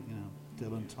there's like,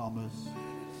 Dylan Thomas,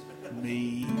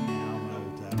 me, I'm an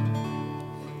Old Devil.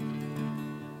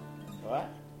 What?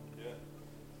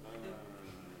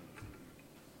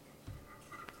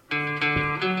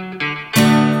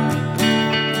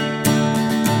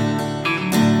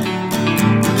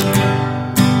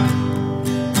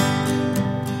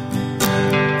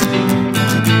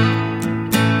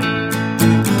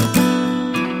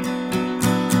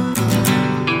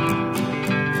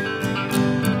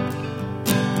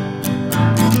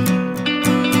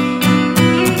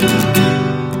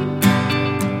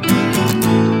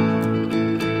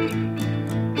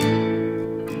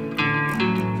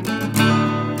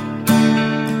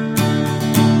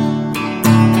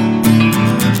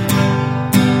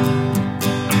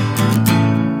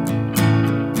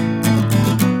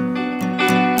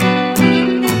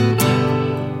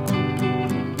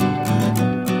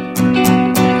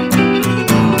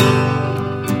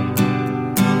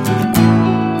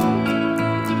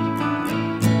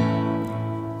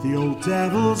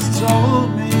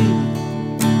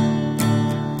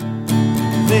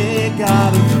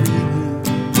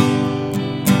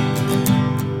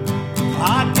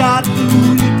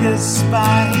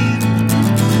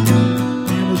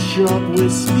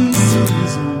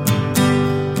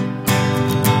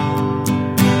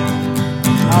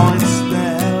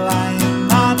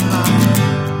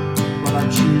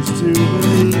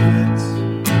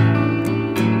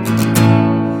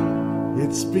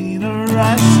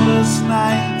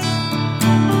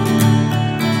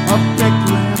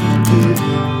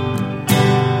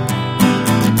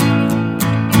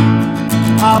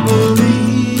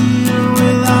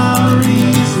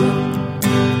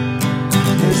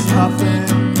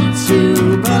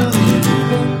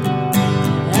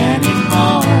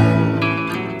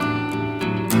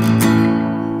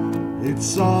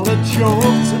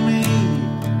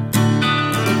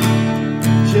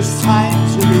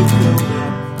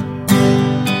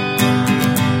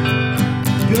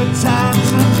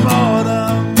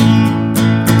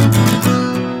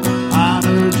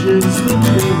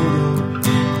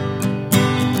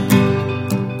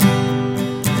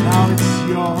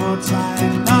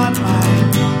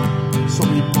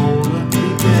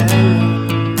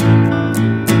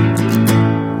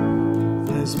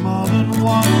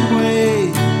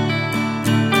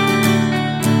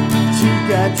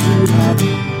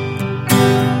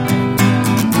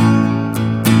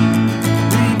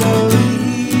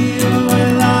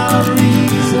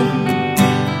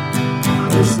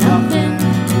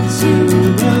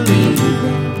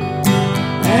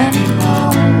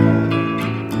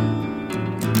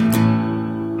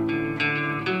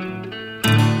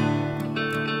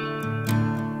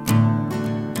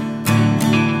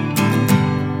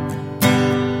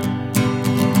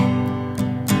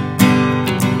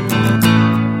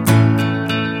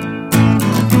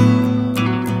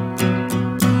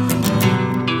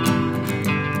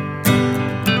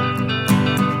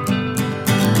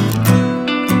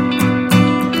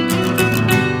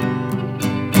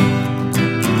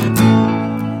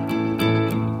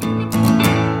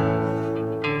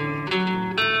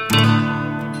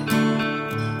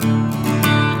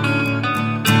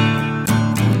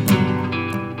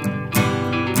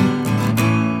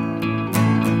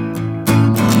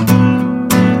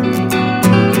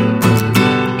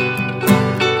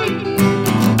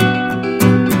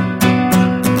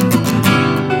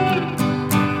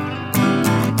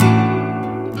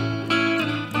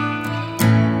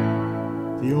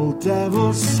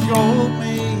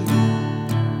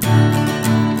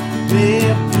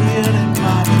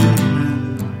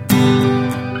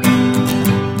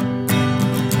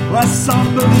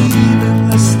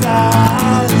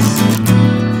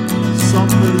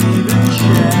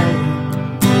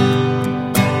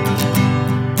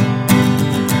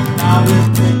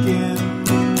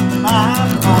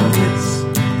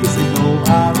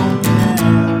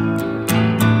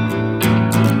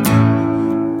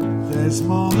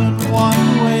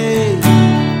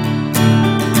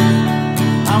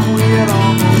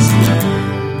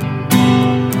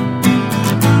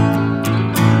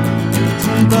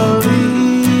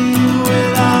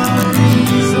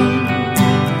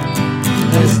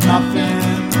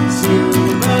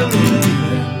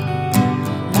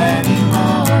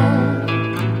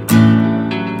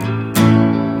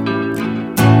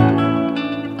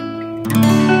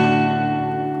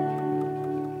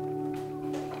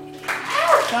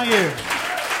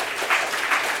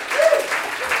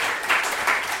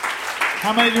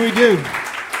 How many do we do?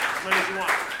 As many as you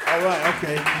want. All right,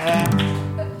 okay.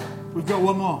 We've got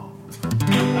one more.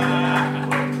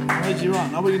 Where's you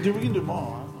on? No, we can do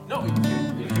more. No, we can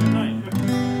do it tonight.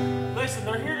 listen,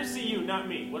 they're here to see you, not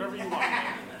me. Whatever you want.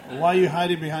 Why are you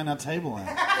hiding behind that table then?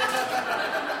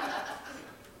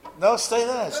 No, stay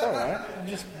there. It's all right.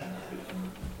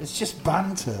 It's just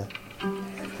banter.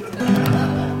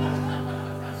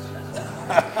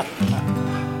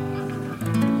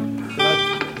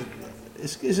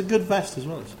 It's a good vest as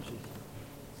well.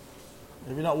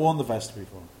 Have you not worn the vest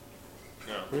before?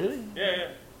 No. Really?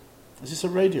 Yeah. Is this a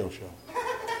radio show?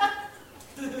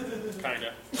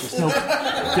 Kinda.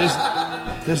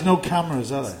 There's no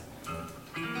cameras, are there?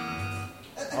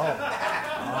 Oh, all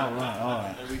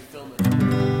right. And we film it.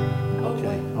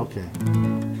 Okay.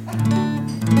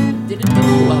 Didn't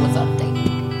know what was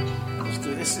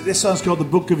updated. This song's called "The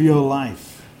Book of Your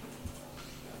Life."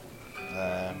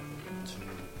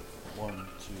 1,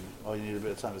 2. Oh, you need a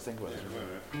bit of time to think about this.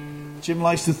 Jim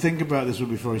likes to think about this one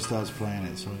before he starts playing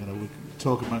it, so we can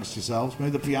talk amongst yourselves.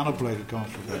 Maybe the piano player could come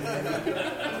for a bit.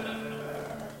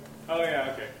 Oh,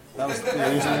 yeah, okay. You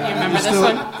remember this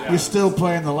one? You're still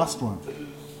playing the last one.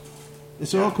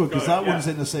 It's awkward because that one's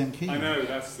in the same key. I know,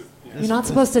 that's... You're not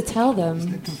supposed to tell them.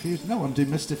 Isn't it confused? No, I'm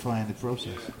demystifying the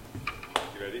process.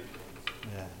 You ready?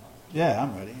 Yeah,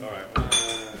 I'm ready. All right.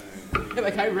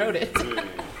 Like I wrote it.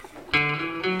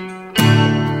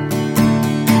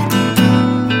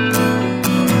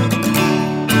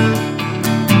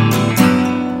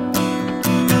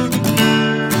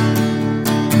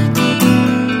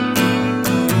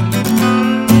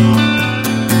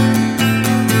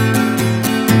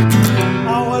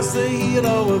 The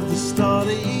hero of the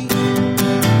story,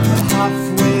 but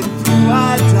halfway through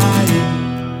I died.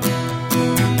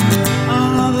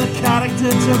 Another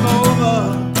character took over.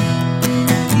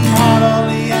 He had all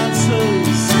the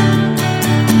answers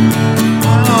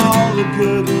and all the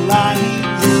good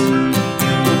lines.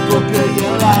 The book of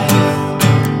your life.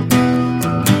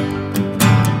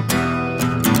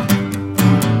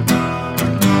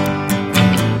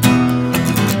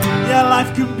 Your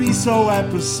life can be so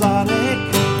episodic.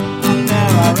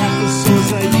 There are episodes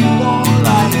that you won't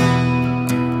like.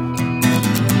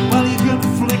 Well, you can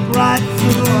flick right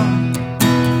through them,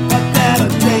 but there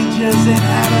are dangers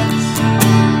inherent.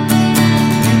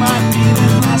 You might meet a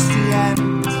nasty end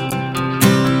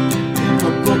in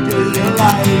the book of your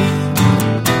life.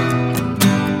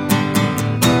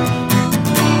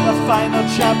 The final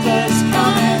chapter's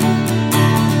coming.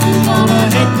 You're gonna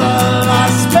hit the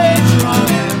last page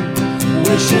running.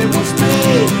 Wish it was me.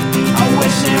 I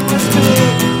wish it was me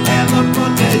and the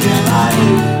book of your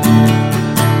life.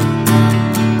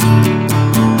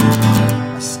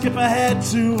 I skip ahead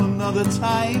to another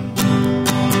time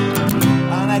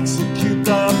and execute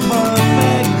the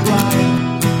perfect crime.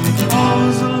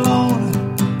 Always alone,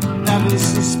 never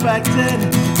suspected,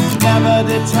 never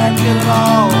detected at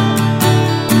all.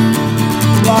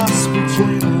 Lost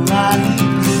between the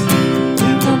lines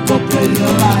in the book of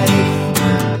your life.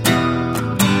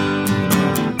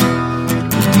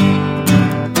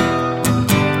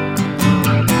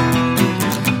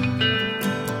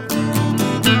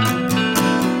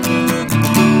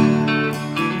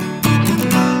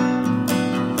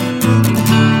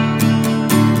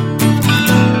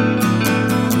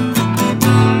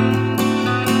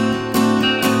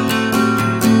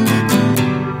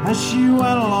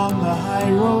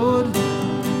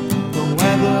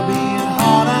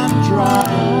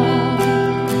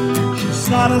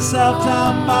 Herself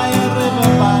down by a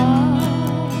riverbank,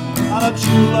 and a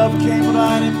true love came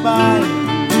riding by.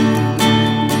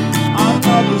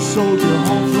 Another soldier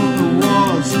home from the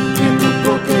wars in the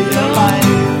book of your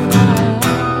life.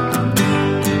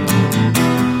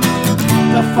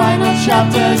 The final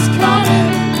chapter's coming.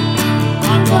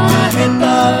 I'm gonna hit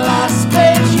the last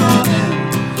page running.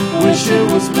 Wish it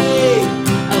was me,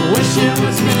 I wish it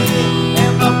was me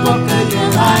in the book of your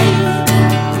life.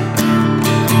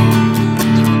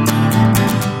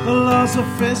 The laws of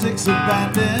physics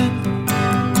abandoned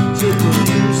to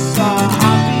produce a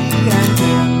happy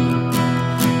ending.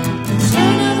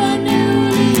 Turn of a new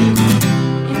leaf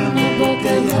in the book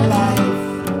of your life.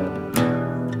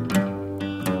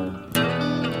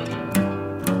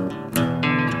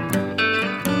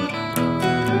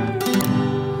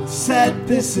 Said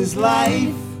this is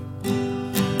life.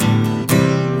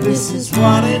 This is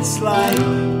what it's like.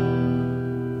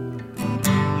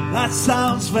 That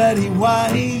sounds very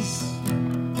wise.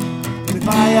 But if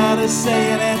I had to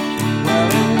say it, well,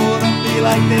 it wouldn't be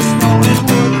like this. No, it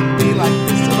wouldn't be like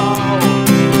this at all.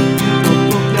 The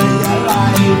book of your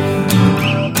life.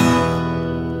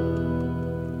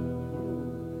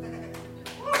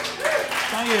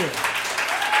 Thank you.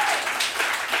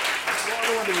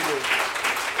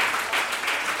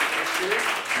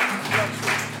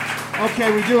 Okay,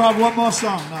 we do have one more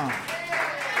song now.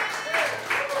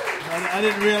 I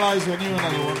didn't realise I knew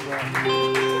another one.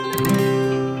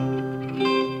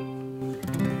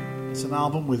 It's an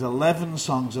album with 11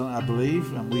 songs on it, I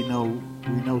believe, and we know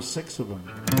 6 of them.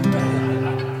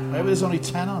 Maybe there's only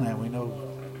 10 on it. We know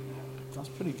that's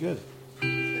pretty good.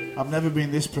 I've never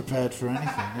been this prepared for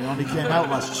anything. It only came out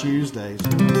last Tuesday. So.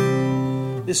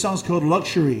 This song's called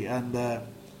Luxury, and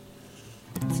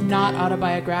it's not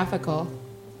autobiographical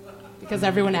because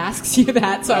everyone asks you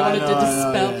that. So I wanted to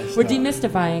dispel. We're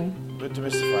demystifying. We're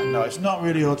demystifying. No, it's not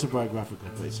really autobiographical.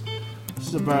 Please. This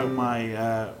is about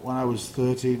my when I was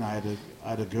 13. I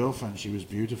had a girlfriend. She was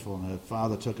beautiful, and her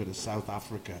father took her to South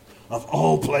Africa, of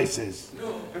all places,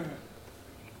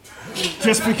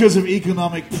 just because of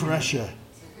economic pressure.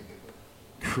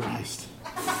 Christ.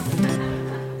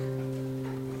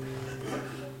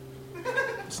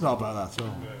 It's not about that at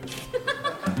all.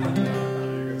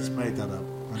 Just made that up.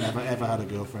 I never ever had a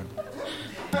girlfriend.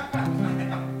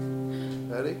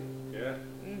 Ready? Yeah.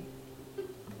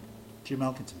 Jim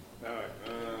Elkington. All right.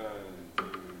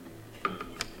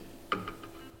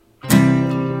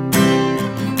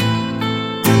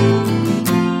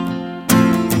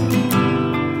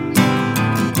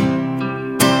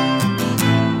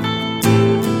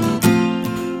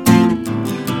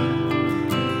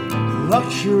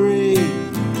 Luxury.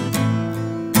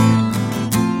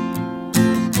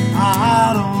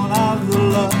 I don't have the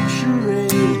luxury.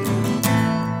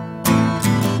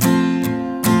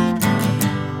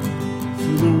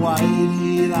 Through the white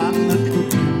heat and the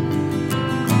cooking,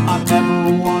 I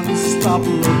never once stopped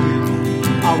looking.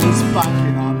 I was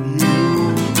banking on you.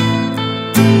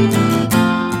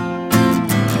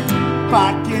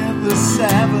 Back in the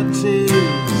 70s,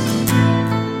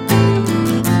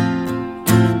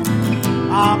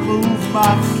 I moved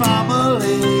my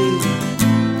family.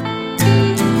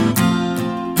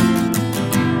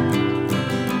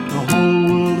 The whole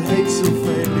world hates a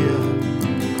failure.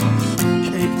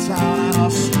 Cape Town and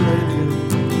Australia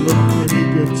look pretty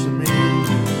good to me.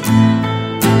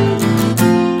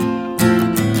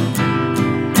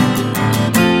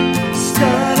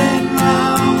 Skirting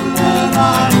round the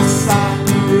lights and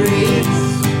the breeze,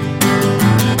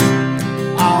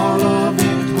 out of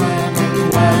inclement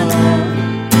weather.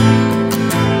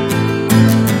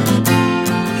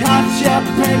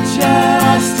 Picture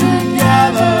us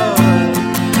together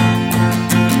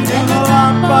in the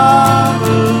lap of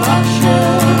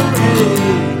luxury.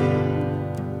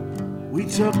 We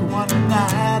took one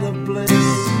night of bliss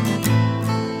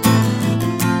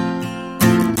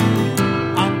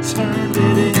and turned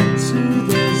it into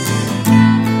this.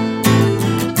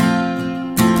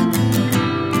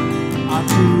 I'd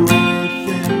do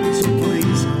anything to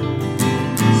please her,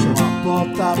 so I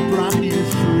bought that brand new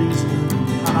freezer.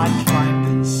 And I climbed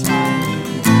inside.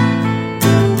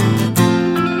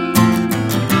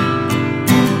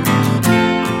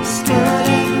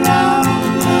 Skirting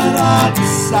round the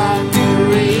docks and the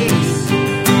reefs,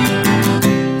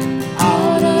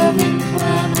 out of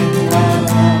inclement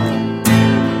weather.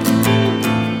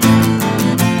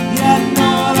 You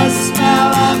know the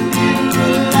smell of new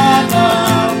leather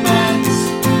meant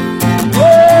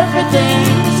everything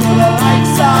to the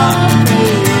likes of me.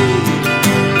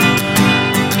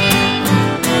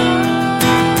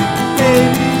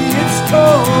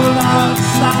 Cold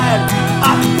outside,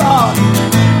 I thought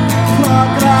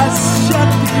progress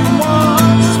should be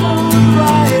one smooth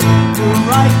ride. But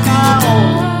right now,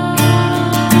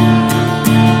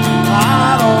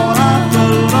 I don't have the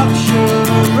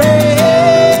luxury.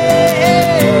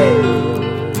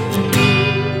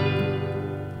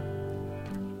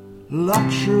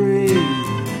 Luxury.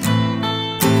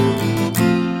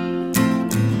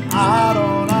 I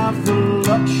don't have the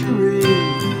luxury.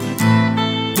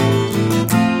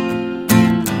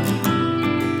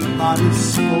 My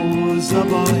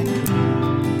disposable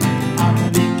income and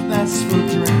weakness for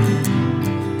drinking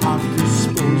have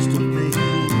disposed of me.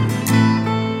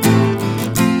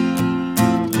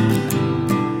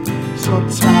 So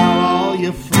tell all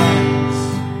your friends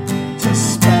to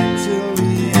spend till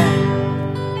the end.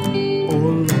 Oh,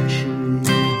 luxury.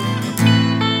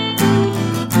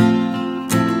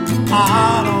 I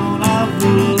don't have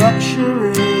the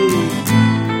luxury.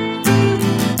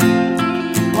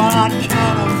 When I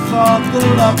can't afford the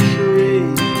luxury.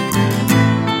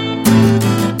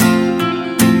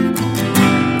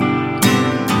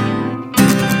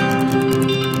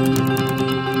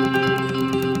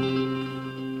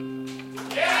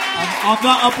 And on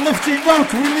that uplifting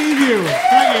note, we leave you.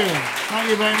 Thank you. Thank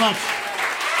you very much.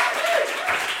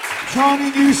 Tony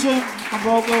Newsom on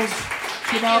vocals,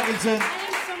 Jim Elkington,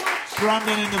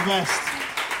 Brandon in the vest.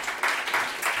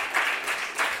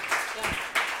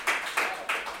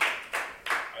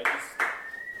 I just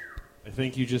I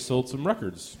think you just sold some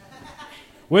records,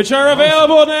 which are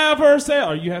available now for sale.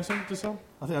 Oh, you have something to sell?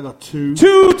 I think I got 2.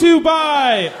 2 to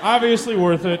buy. Obviously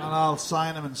worth it. And I'll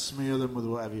sign them and smear them with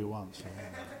whatever you want. So.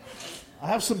 I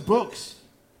have some books.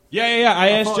 Yeah.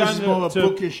 I asked John this is more of a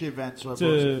bookish event, so I brought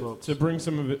some books. to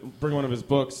bring one of his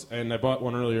books, and I bought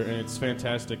one earlier, and it's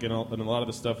fantastic. And a lot of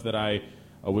the stuff that I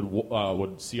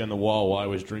would see on the wall while I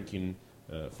was drinking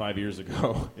 5 years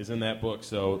ago is in that book.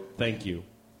 So thank you,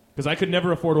 because I could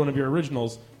never afford one of your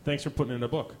originals. Thanks for putting it in a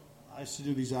book. I used to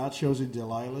do these art shows in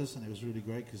Delilah's, and it was really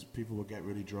great because people would get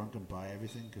really drunk and buy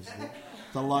everything because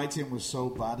the lighting was so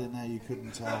bad in there you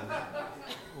couldn't tell.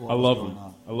 I love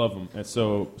them. And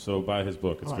so buy his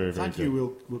book. It's right, very, very thank good.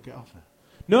 you. We'll get off it.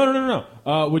 No.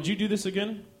 Would you do this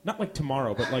again? Not like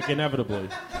tomorrow, but like inevitably.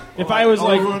 If I was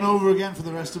like over and over again for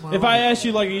the rest of my life. If I asked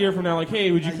you like a year from now, like, hey,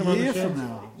 would you come on the show? A year from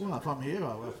now? Well, if I'm here,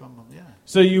 yeah.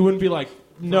 So you wouldn't be like,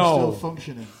 no. If I'm still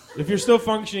functioning. If you're still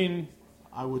functioning,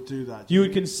 I would do that. You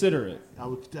would consider it. I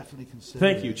would definitely consider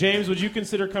it. Thank you. James, would you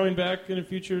consider coming back in a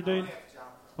future date?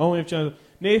 Only if John.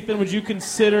 Nathan, would you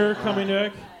consider coming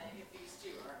back?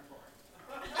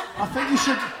 I think you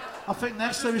should. I think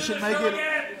next time we should make it.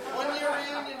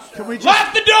 Can we just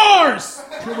lock the doors?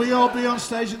 Can we all be on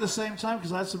stage at the same time?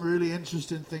 Because I had some really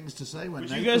interesting things to say when.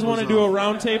 Would you guys want to do a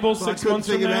round table 6 months from now? I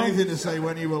couldn't think of anything to say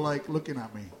when you were like looking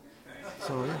at me.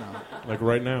 So you know. Like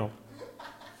right now.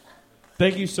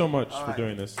 Thank you so much for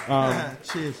doing this.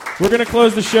 Cheers. We're going to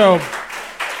close the show.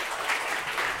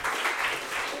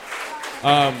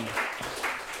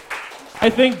 I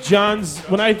think John's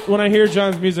when I hear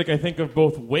John's music, I think of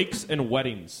both wakes and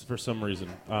weddings for some reason.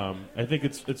 I think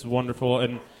it's wonderful,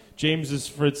 and James's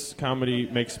Fritz comedy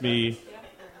makes me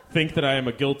think that I am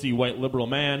a guilty white liberal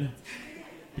man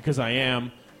because I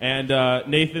am. And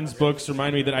Nathan's books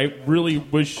remind me that I really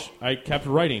wish I kept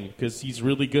writing because he's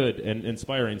really good and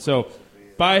inspiring. So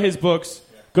buy his books.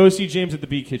 Go see James at the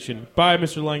Bee Kitchen. Buy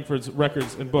Mr. Langford's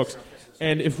records and books.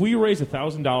 And if we raise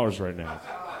 $1,000 right now,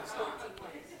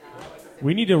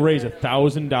 we need to raise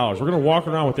 $1,000. We're going to walk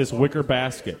around with this wicker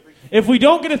basket. If we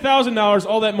don't get $1,000,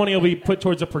 all that money will be put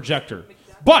towards a projector.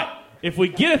 But if we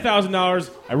get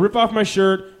 $1,000, I rip off my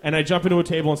shirt and I jump into a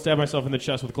table and stab myself in the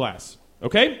chest with glass.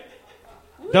 Okay?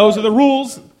 Those are the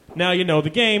rules. Now you know the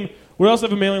game. We also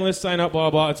have a mailing list. Sign up, blah,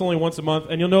 blah. It's only once a month,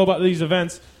 and you'll know about these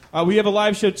events. We have a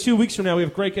live show 2 weeks from now. We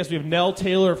have great guests. We have Nell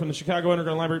Taylor from the Chicago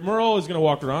Underground Library. Merle is going to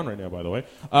walk around right now, by the way.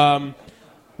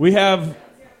 We have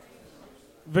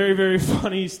very, very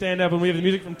funny stand-up, and we have the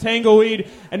music from Tangoweed.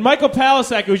 And Michael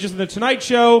Palisak, who was just in The Tonight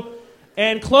Show.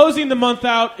 And closing the month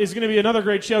out is going to be another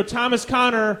great show. Thomas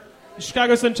Connor, the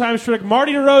Chicago Sun-Times critic,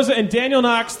 Marty DeRosa, and Daniel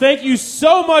Knox. Thank you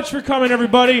so much for coming,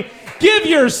 everybody. Give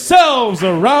yourselves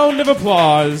a round of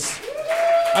applause.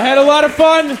 I had a lot of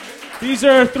fun. These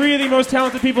are 3 of the most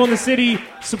talented people in the city.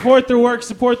 Support their work.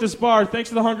 Support this bar. Thanks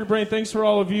to the Hungry Brain. Thanks for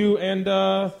all of you. And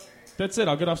that's it.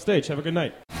 I'll get off stage. Have a good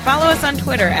night. Follow us on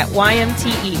Twitter at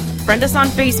YMTE. Friend us on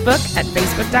Facebook at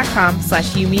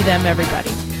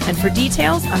facebook.com/YouMeThemEverybody. And for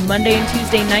details on Monday and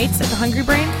Tuesday nights at the Hungry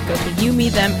Brain, go to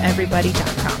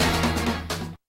YouMeThemEverybody.com.